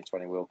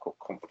 2020 World Cup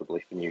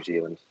comfortably for New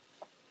Zealand.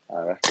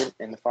 I reckon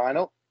in the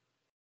final.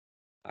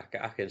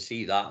 I can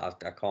see that.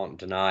 I can't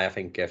deny. I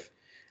think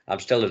I'm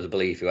still of the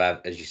belief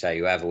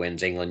whoever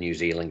wins England, New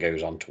Zealand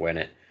goes on to win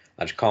it.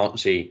 I just can't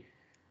see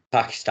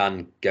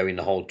Pakistan going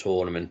the whole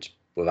tournament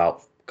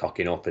without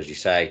cocking up, as you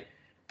say.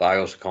 But I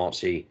also can't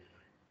see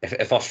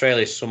if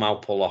Australia somehow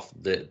pull off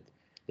the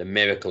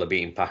miracle of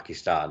beating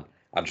Pakistan.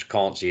 I just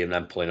can't see them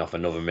then pulling off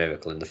another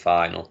miracle in the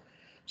final.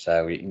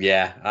 So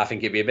yeah, I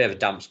think it'd be a bit of a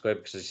damp squib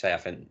because, as I say, I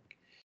think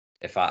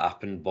if that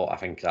happened, but I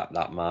think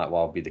that might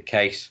well be the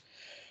case.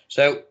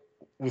 So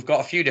we've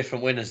got a few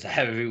different winners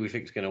there of who we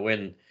think is going to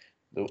win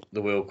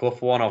the World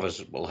Cup. One of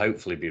us will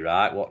hopefully be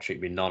right. Watch it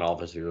be none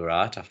of us who are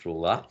right after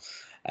all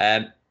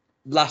that.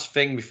 Last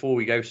thing before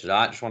we go to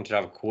that, I just wanted to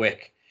have a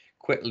quick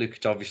look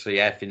at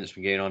obviously everything that's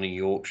been going on in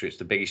Yorkshire. It's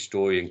the biggest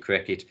story in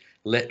cricket,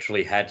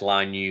 literally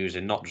headline news,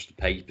 and not just the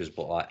papers,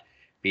 but like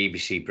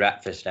BBC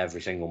Breakfast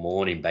every single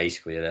morning,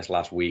 basically, this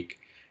last week.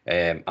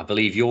 I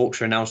believe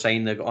Yorkshire are now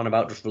saying they're on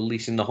about just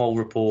releasing the whole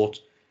report,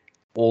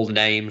 all the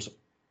names,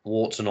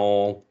 warts and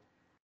all,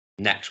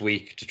 next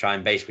week to try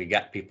and basically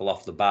get people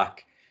off the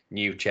back.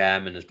 New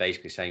chairman is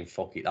basically saying,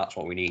 fuck it, that's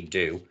what we need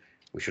to do.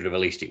 We should have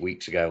released it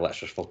weeks ago. Let's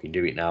just fucking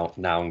do it now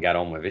and get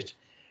on with it.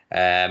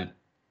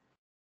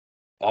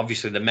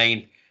 Obviously, the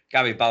main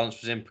Gary Balance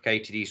was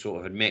implicated. He sort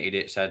of admitted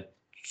it, said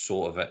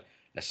sort of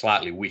a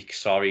slightly weak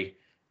sorry.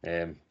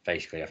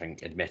 Basically, I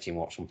think admitting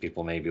what some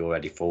people maybe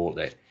already thought,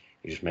 that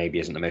he just maybe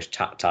isn't the most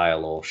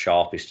tactile or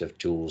sharpest of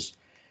tools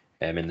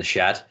in the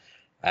shed.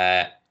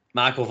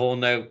 Michael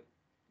Vaughan, though,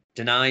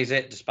 denies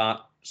it, despite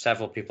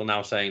several people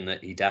now saying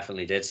that he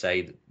definitely did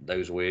say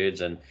those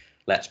words. And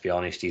let's be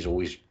honest, he's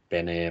always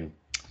been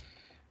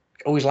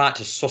always liked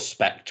to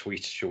suspect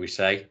tweet, shall we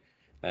say.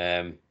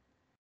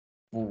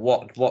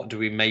 What do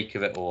we make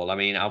of it all? I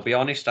mean, I'll be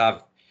honest,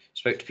 I've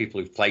spoke to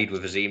people who've played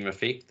with Azeem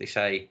Rafiq. They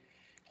say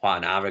quite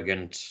an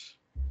arrogant,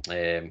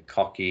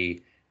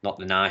 cocky, not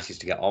the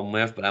nicest to get on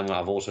with. But then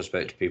I've also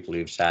spoke to people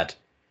who've said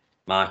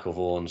Michael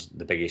Vaughan's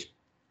the biggest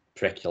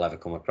prick you'll ever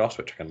come across,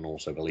 which I can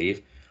also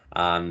believe,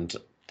 and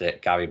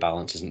that Gary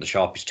Balance isn't the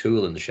sharpest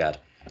tool in the shed.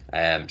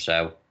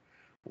 So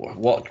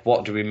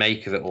what do we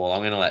make of it all?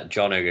 I'm going to let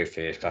Jono go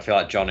first, because I feel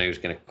like Jono's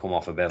going to come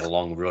off a bit of a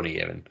long run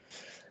here and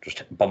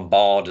just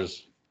bombard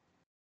us.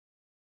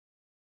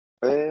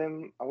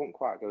 I wouldn't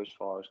quite go as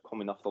far as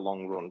coming off the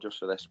long run just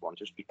for this one,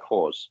 just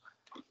because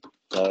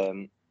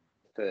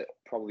for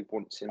probably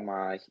once in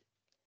my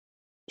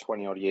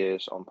 20-odd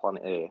years on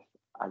planet Earth,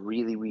 I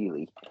really,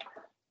 really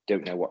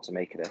don't know what to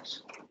make of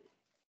this.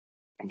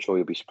 I'm sure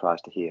you'll be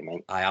surprised to hear,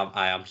 mate. I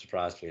am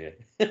surprised to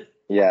hear.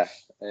 Yeah.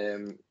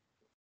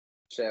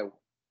 So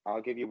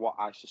I'll give you what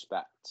I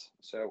suspect.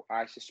 So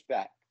I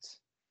suspect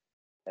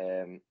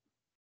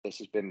this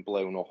has been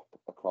blown up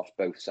across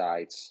both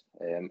sides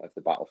of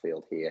the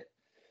battlefield here,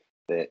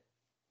 that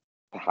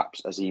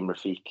perhaps Azeem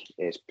Rafiq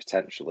is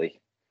potentially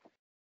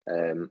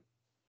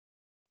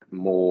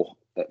more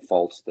at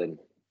fault than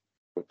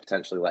we're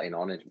potentially letting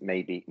on, and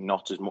maybe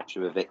not as much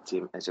of a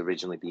victim as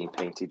originally being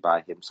painted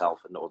by himself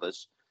and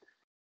others.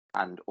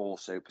 And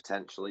also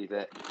potentially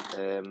that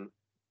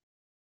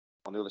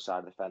on the other side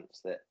of the fence,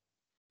 that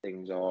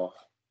things are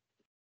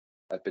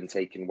have been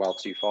taken well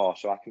too far.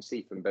 So I can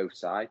see from both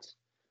sides.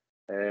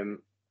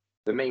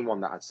 The main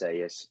one that I'd say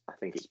is I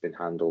think it's been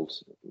handled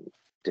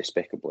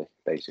despicably,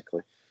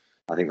 basically.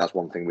 I think that's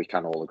one thing we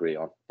can all agree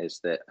on, is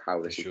that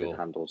how this has been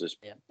handled has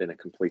been a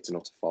complete and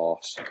utter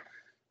farce.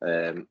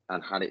 And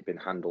had it been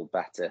handled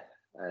better,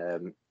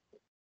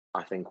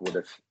 I think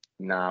it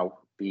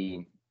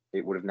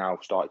would have now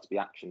started to be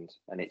actioned,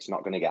 and it's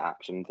not going to get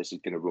actioned. This is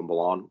going to rumble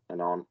on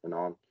and on and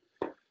on.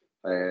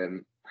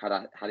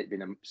 Had it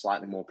been a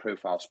slightly more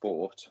profile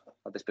sport,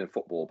 had this been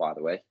football, by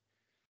the way,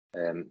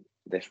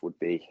 this would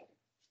be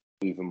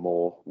even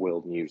more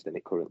world news than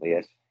it currently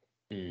is.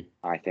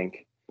 I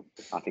think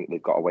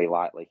they've got away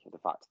lightly with the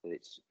fact that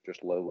it's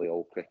just lowly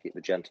old cricket,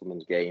 the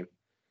gentleman's game.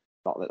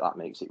 Not that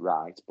makes it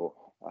right, but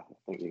I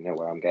think you know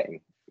where I'm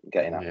getting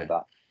at with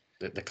that.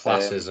 The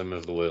classism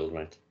of the world,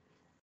 right?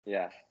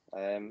 Yeah.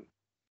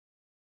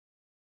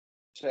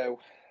 So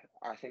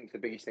I think the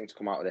biggest thing to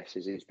come out of this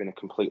is it's been a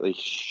completely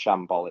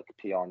shambolic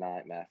PR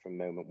nightmare from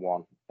moment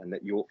one, and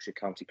that Yorkshire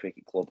County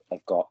Cricket Club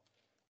have got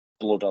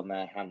blood on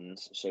their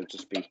hands, so to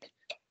speak,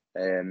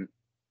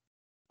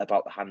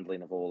 about the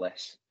handling of all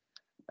this.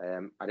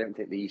 I don't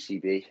think the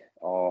ECB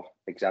are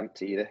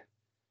exempt either,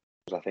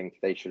 because I think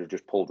they should have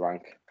just pulled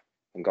rank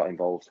and got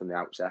involved from the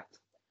outset.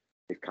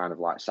 They've kind of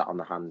like sat on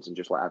their hands and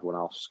just let everyone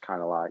else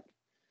kind of like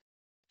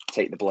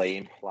take the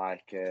blame,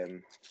 like at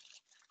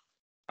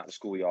the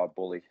schoolyard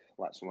bully,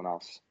 let someone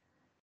else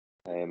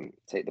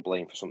take the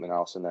blame for something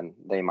else, and then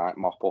they might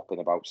mop up in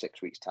about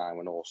 6 weeks' time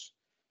when all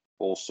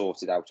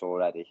sorted out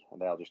already,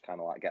 and they'll just kind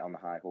of like get on the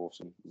high horse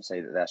and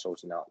say that they're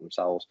sorting it out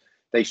themselves.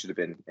 They should have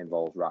been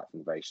involved right from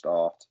the very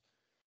start.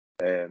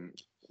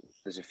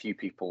 There's a few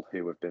people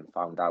who have been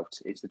found out.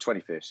 It's the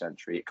 21st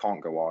century. It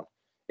can't go on.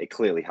 It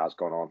clearly has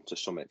gone on to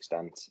some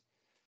extent.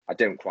 I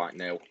don't quite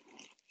know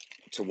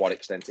to what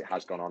extent it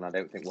has gone on. I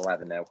don't think we'll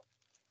ever know.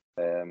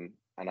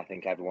 And I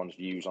think everyone's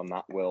views on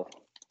that will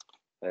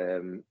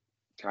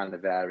kind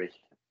of vary.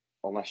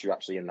 Unless you're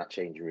actually in that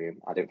changing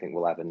room, I don't think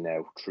we'll ever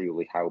know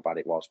truly how bad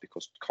it was,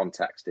 because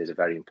context is a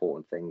very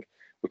important thing.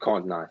 We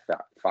can't deny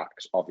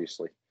facts,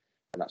 obviously,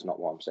 and that's not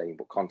what I'm saying,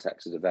 but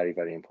context is a very,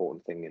 very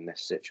important thing in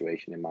this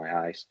situation, in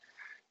my eyes.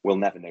 We'll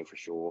never know for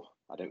sure.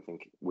 I don't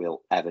think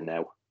we'll ever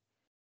know.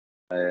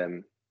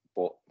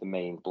 But the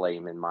main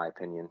blame, in my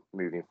opinion,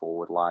 moving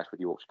forward lies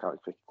with Yorkshire County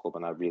Cricket Club,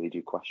 and I really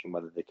do question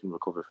whether they can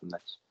recover from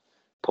this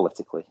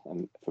politically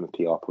and from a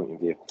PR point of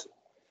view.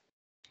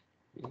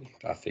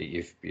 I think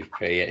you've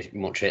pretty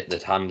much hit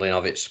the handling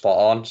of it spot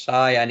on. Si,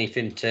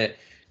 anything to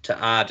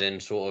add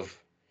and sort of?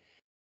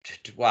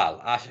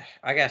 Well,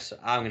 I guess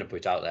I'm going to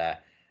put it out there.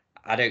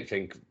 I don't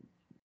think,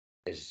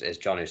 as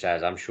Johnny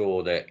says, I'm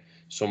sure that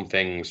some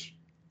things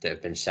that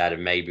have been said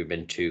have maybe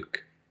been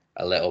took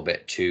a little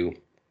bit too,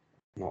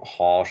 not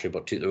harshly,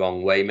 but took the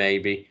wrong way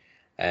maybe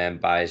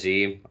by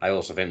Azim. I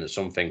also think that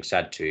some things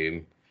said to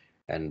him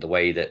and the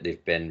way that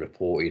they've been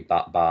reported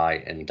back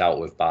by and dealt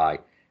with by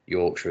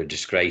Yorkshire are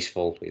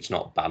disgraceful. It's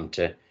not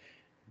banter.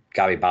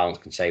 Gary Balance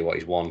can say what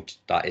he wants.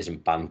 That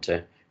isn't banter.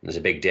 And there's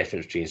a big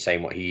difference between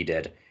saying what he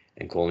did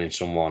and calling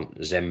someone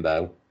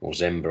Zimbo or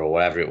Zimba or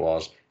whatever it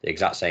was, the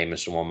exact same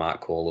as someone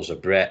might call us a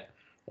Brit,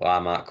 or I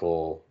might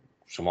call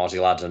some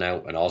Aussie lads I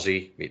know an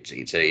Aussie.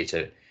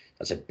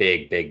 That's a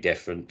big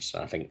difference.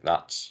 I think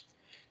that's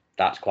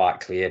quite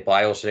clear. But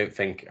I also don't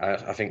think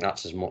I think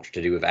that's as much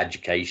to do with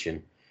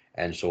education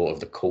and sort of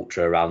the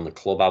culture around the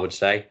club, I would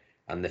say,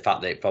 and the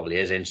fact that it probably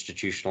is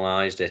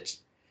institutionalised. It's,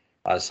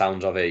 by the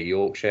sounds of it,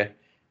 Yorkshire.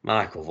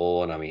 Michael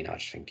Vaughan, I mean, I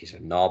just think he's a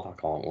knob.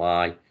 I can't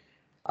lie.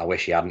 I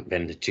wish he hadn't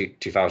been the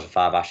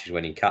 2005 Ashes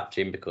winning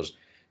captain, because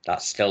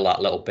that's still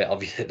that little bit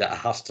of you that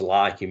has to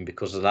like him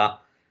because of that,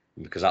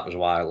 and because that was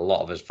why a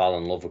lot of us fell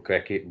in love with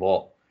cricket.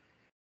 But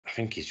I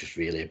think he's just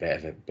really a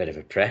bit of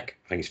a prick.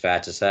 I think it's fair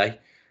to say.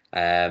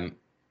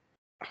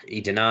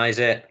 He denies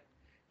it.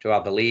 Do I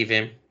believe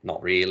him?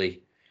 Not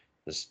really.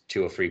 There's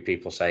 2 or 3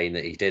 people saying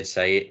that he did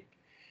say it.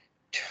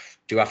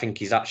 Do I think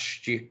he's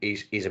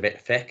he's a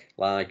bit thick,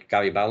 like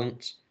Gary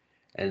Balance?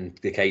 In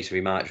the case of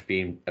he might have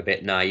been a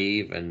bit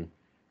naive and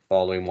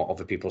following what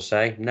other people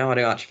say. No, I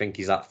don't actually think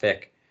he's that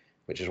thick,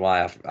 which is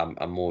why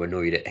I'm more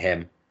annoyed at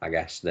him, I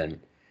guess, than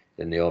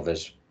the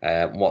others.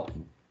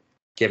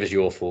 Give us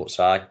your thoughts,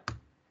 Si.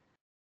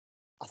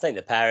 I think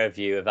the pair of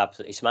you have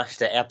absolutely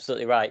smashed it.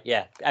 Absolutely right.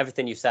 Yeah,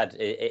 everything you've said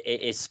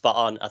is spot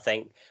on. I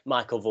think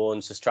Michael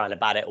Vaughan's just trying to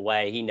bat it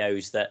away. He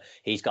knows that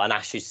he's got an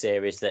Ashes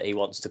series that he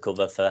wants to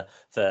cover for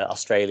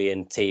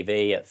Australian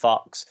TV at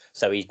Fox.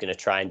 So he's going to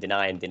try and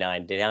deny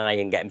and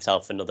get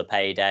himself another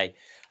payday.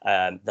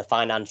 The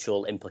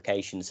financial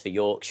implications for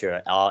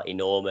Yorkshire are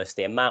enormous.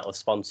 The amount of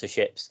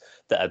sponsorships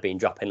that have been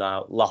dropping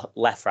out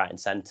left, right and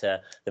centre.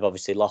 They've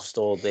obviously lost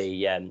all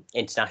the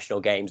international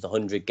games, the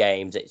 100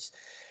 games.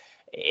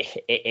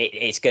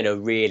 It's going to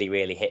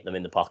really hit them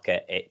in the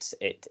pocket.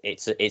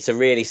 It's a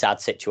really sad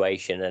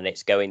situation, and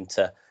it's going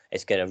to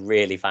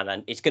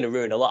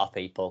ruin a lot of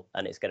people,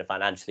 and it's going to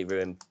financially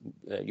ruin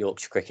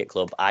Yorkshire Cricket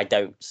Club. I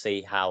don't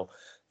see how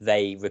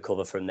they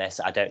recover from this.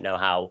 I don't know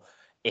how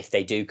if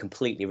they do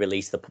completely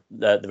release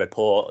the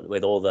report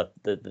with all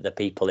the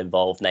people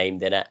involved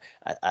named in it,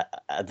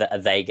 are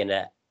they going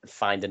to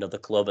find another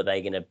club? Are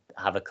they going to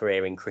have a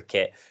career in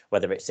cricket,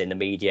 whether it's in the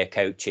media,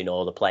 coaching,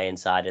 or the playing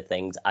side of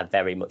things? I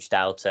very much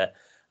doubt it.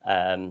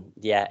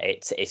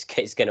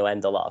 It's going to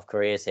end a lot of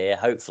careers here.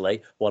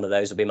 Hopefully, one of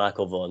those will be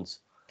Michael Vaughan's.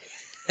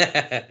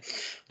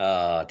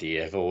 Oh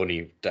dear,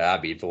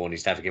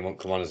 Vaughan's never won't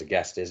come on as a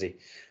guest, is he?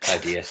 Oh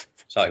dear.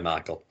 Sorry,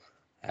 Michael.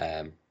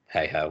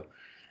 Hey ho.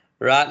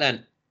 Right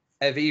then,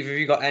 have either of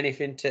you got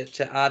anything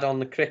to add on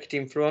the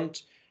cricketing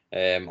front?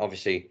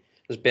 Obviously,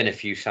 there's been a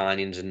few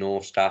signings and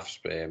North staffs,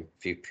 a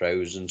few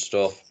pros and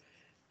stuff.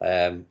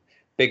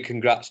 Big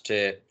congrats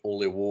to all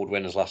the award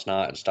winners last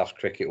night at the Staffs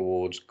Cricket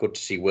Awards. Good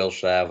to see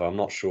Wilsh there. I'm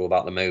not sure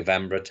about the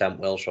Movember attempt,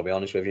 Wilsh, I'll be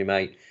honest with you,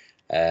 mate.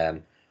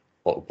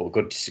 But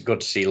good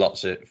to see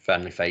lots of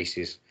friendly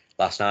faces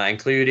last night,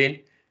 including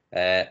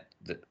the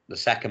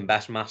second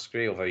best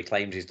maskery, although he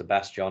claims he's the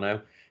best,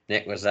 Jono.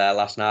 Nick was there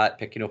last night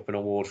picking up an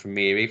award from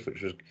Miri,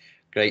 which was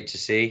great to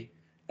see.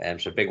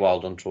 So big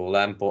well done to all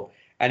them. But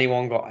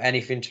anyone got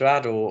anything to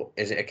add, or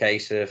is it a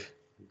case of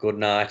good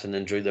night and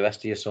enjoy the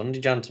rest of your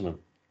Sunday, gentlemen?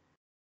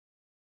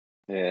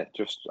 Yeah,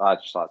 I'd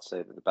just like to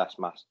say that the best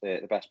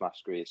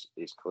maskery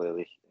is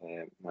clearly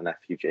my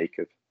nephew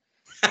Jacob,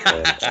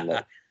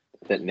 and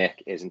that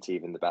Nick isn't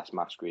even the best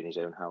maskery in his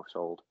own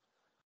household,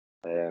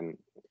 and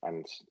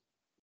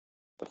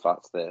the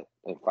fact that,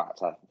 in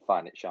fact, I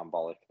find it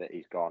shambolic that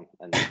he's gone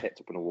and picked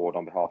up an award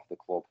on behalf of the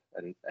club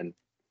and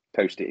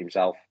posted it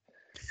himself.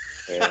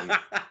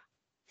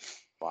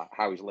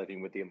 How he's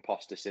living with the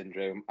imposter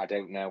syndrome, I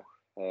don't know.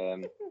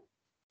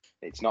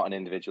 It's not an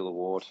individual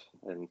award,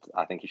 and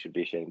I think he should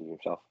be ashamed of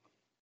himself.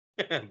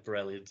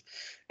 Brilliant.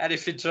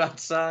 Anything to add,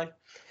 Si?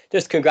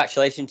 Just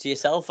congratulations to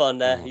yourself on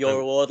your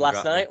award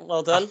last night.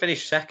 Well done. I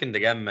finished second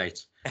again,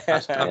 mate.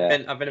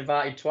 I've been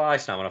invited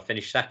twice now, and I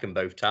finished second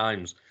both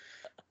times.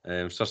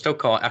 So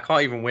I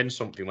can't even win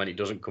something when it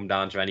doesn't come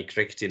down to any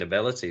cricketing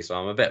ability. So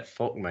I'm a bit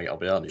fucked, mate. I'll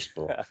be honest.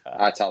 But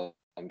I tell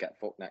them, get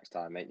fucked next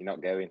time, mate. You're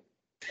not going.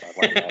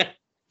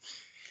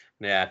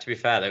 Yeah, to be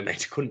fair though,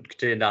 mate, I couldn't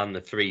turn down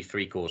the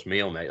three-course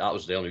meal, mate. That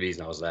was the only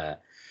reason I was there.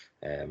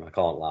 I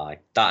can't lie.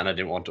 That, and I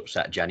didn't want to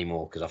upset Jenny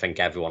more, because I think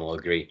everyone will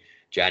agree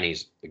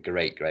Jenny's a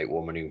great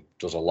woman who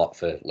does a lot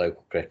for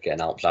local cricket and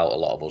helps out a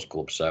lot of us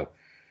clubs. So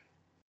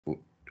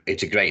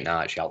it's a great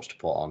night she helps to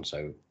put on.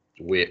 So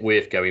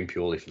worth going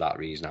purely for that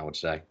reason, I would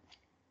say.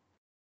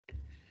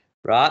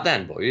 Right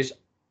then, boys.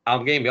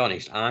 I'm going to be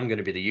honest. I'm going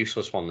to be the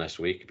useless one this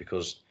week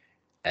because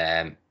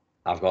I've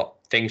got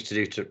things to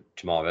do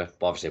tomorrow.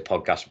 But obviously, a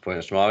podcast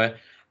appointment tomorrow.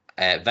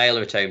 Vale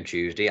are at home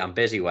Tuesday. I'm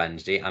busy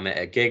Wednesday. I'm at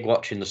a gig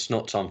watching the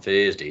Snuts on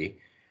Thursday.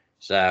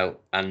 So,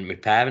 and my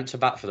parents are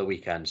back for the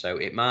weekend. So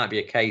it might be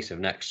a case of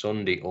next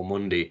Sunday or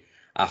Monday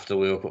after the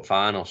World Cup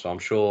final. So I'm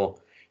sure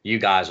you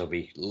guys will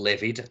be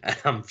livid.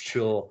 I'm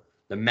sure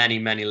the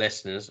many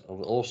listeners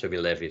will also be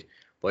livid.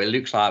 But it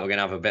looks like we're going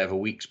to have a bit of a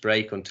week's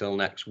break until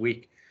next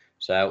week.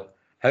 So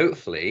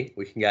hopefully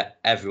we can get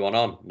everyone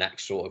on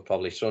next sort of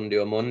probably Sunday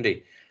or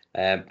Monday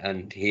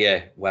and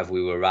hear whether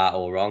we were right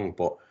or wrong.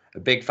 But a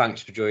big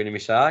thanks for joining me,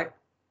 Si.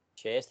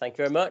 Cheers, thank you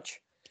very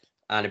much.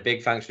 And a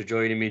big thanks for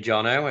joining me,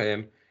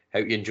 Jono.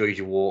 Hope you enjoyed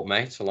your walk,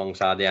 mate,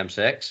 alongside the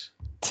M6.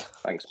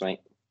 Thanks, mate.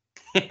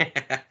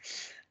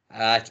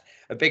 A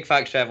big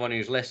thanks to everyone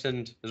who's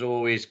listened. As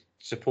always,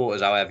 support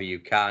us however you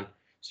can.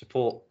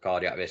 Support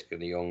Cardiac Risk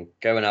and the Young.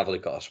 Go and have a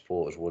look at our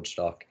supporters,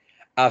 Woodstock.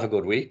 Have a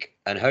good week.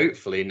 And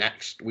hopefully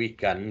next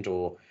weekend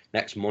or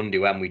next Monday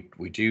when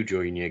we do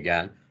join you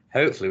again,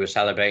 hopefully we're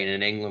celebrating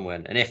an England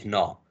win. And if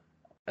not,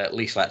 at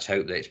least let's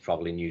hope that it's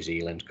probably New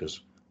Zealand,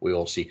 because we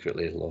all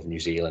secretly love New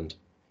Zealand.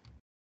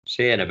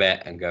 See you in a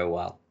bit and go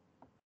well.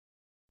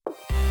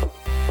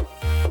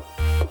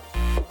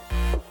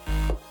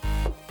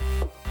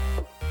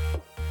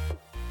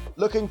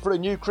 Looking for a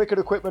new cricket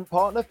equipment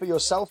partner for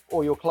yourself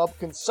or your club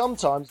can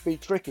sometimes be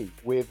tricky.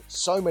 With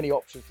so many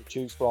options to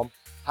choose from,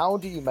 how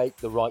do you make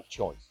the right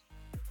choice?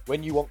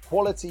 When you want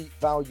quality,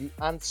 value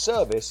and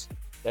service,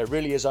 there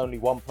really is only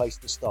one place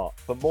to start.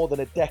 For more than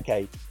a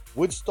decade,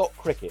 Woodstock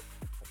Cricket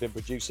have been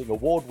producing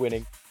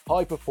award-winning,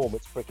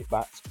 high-performance cricket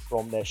bats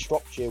from their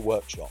Shropshire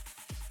workshop.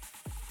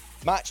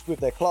 Matched with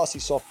their classy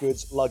soft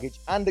goods, luggage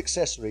and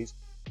accessories,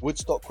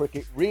 Woodstock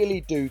Cricket really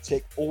do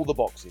tick all the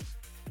boxes.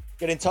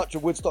 Get in touch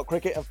with Woodstock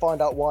Cricket and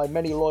find out why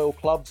many loyal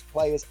clubs,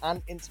 players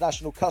and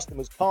international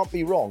customers can't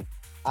be wrong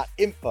at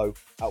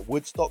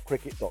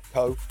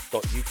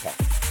info@woodstockcricket.co.uk.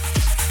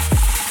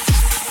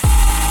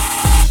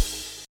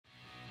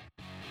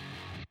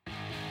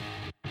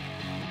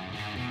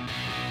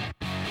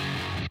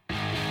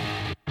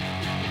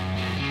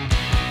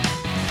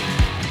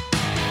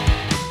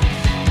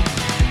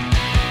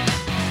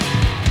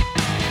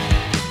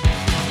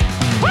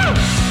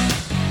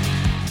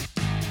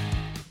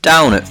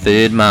 Down at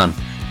Third Man,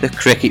 the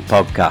cricket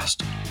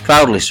podcast,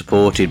 proudly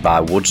supported by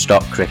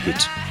Woodstock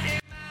Cricket.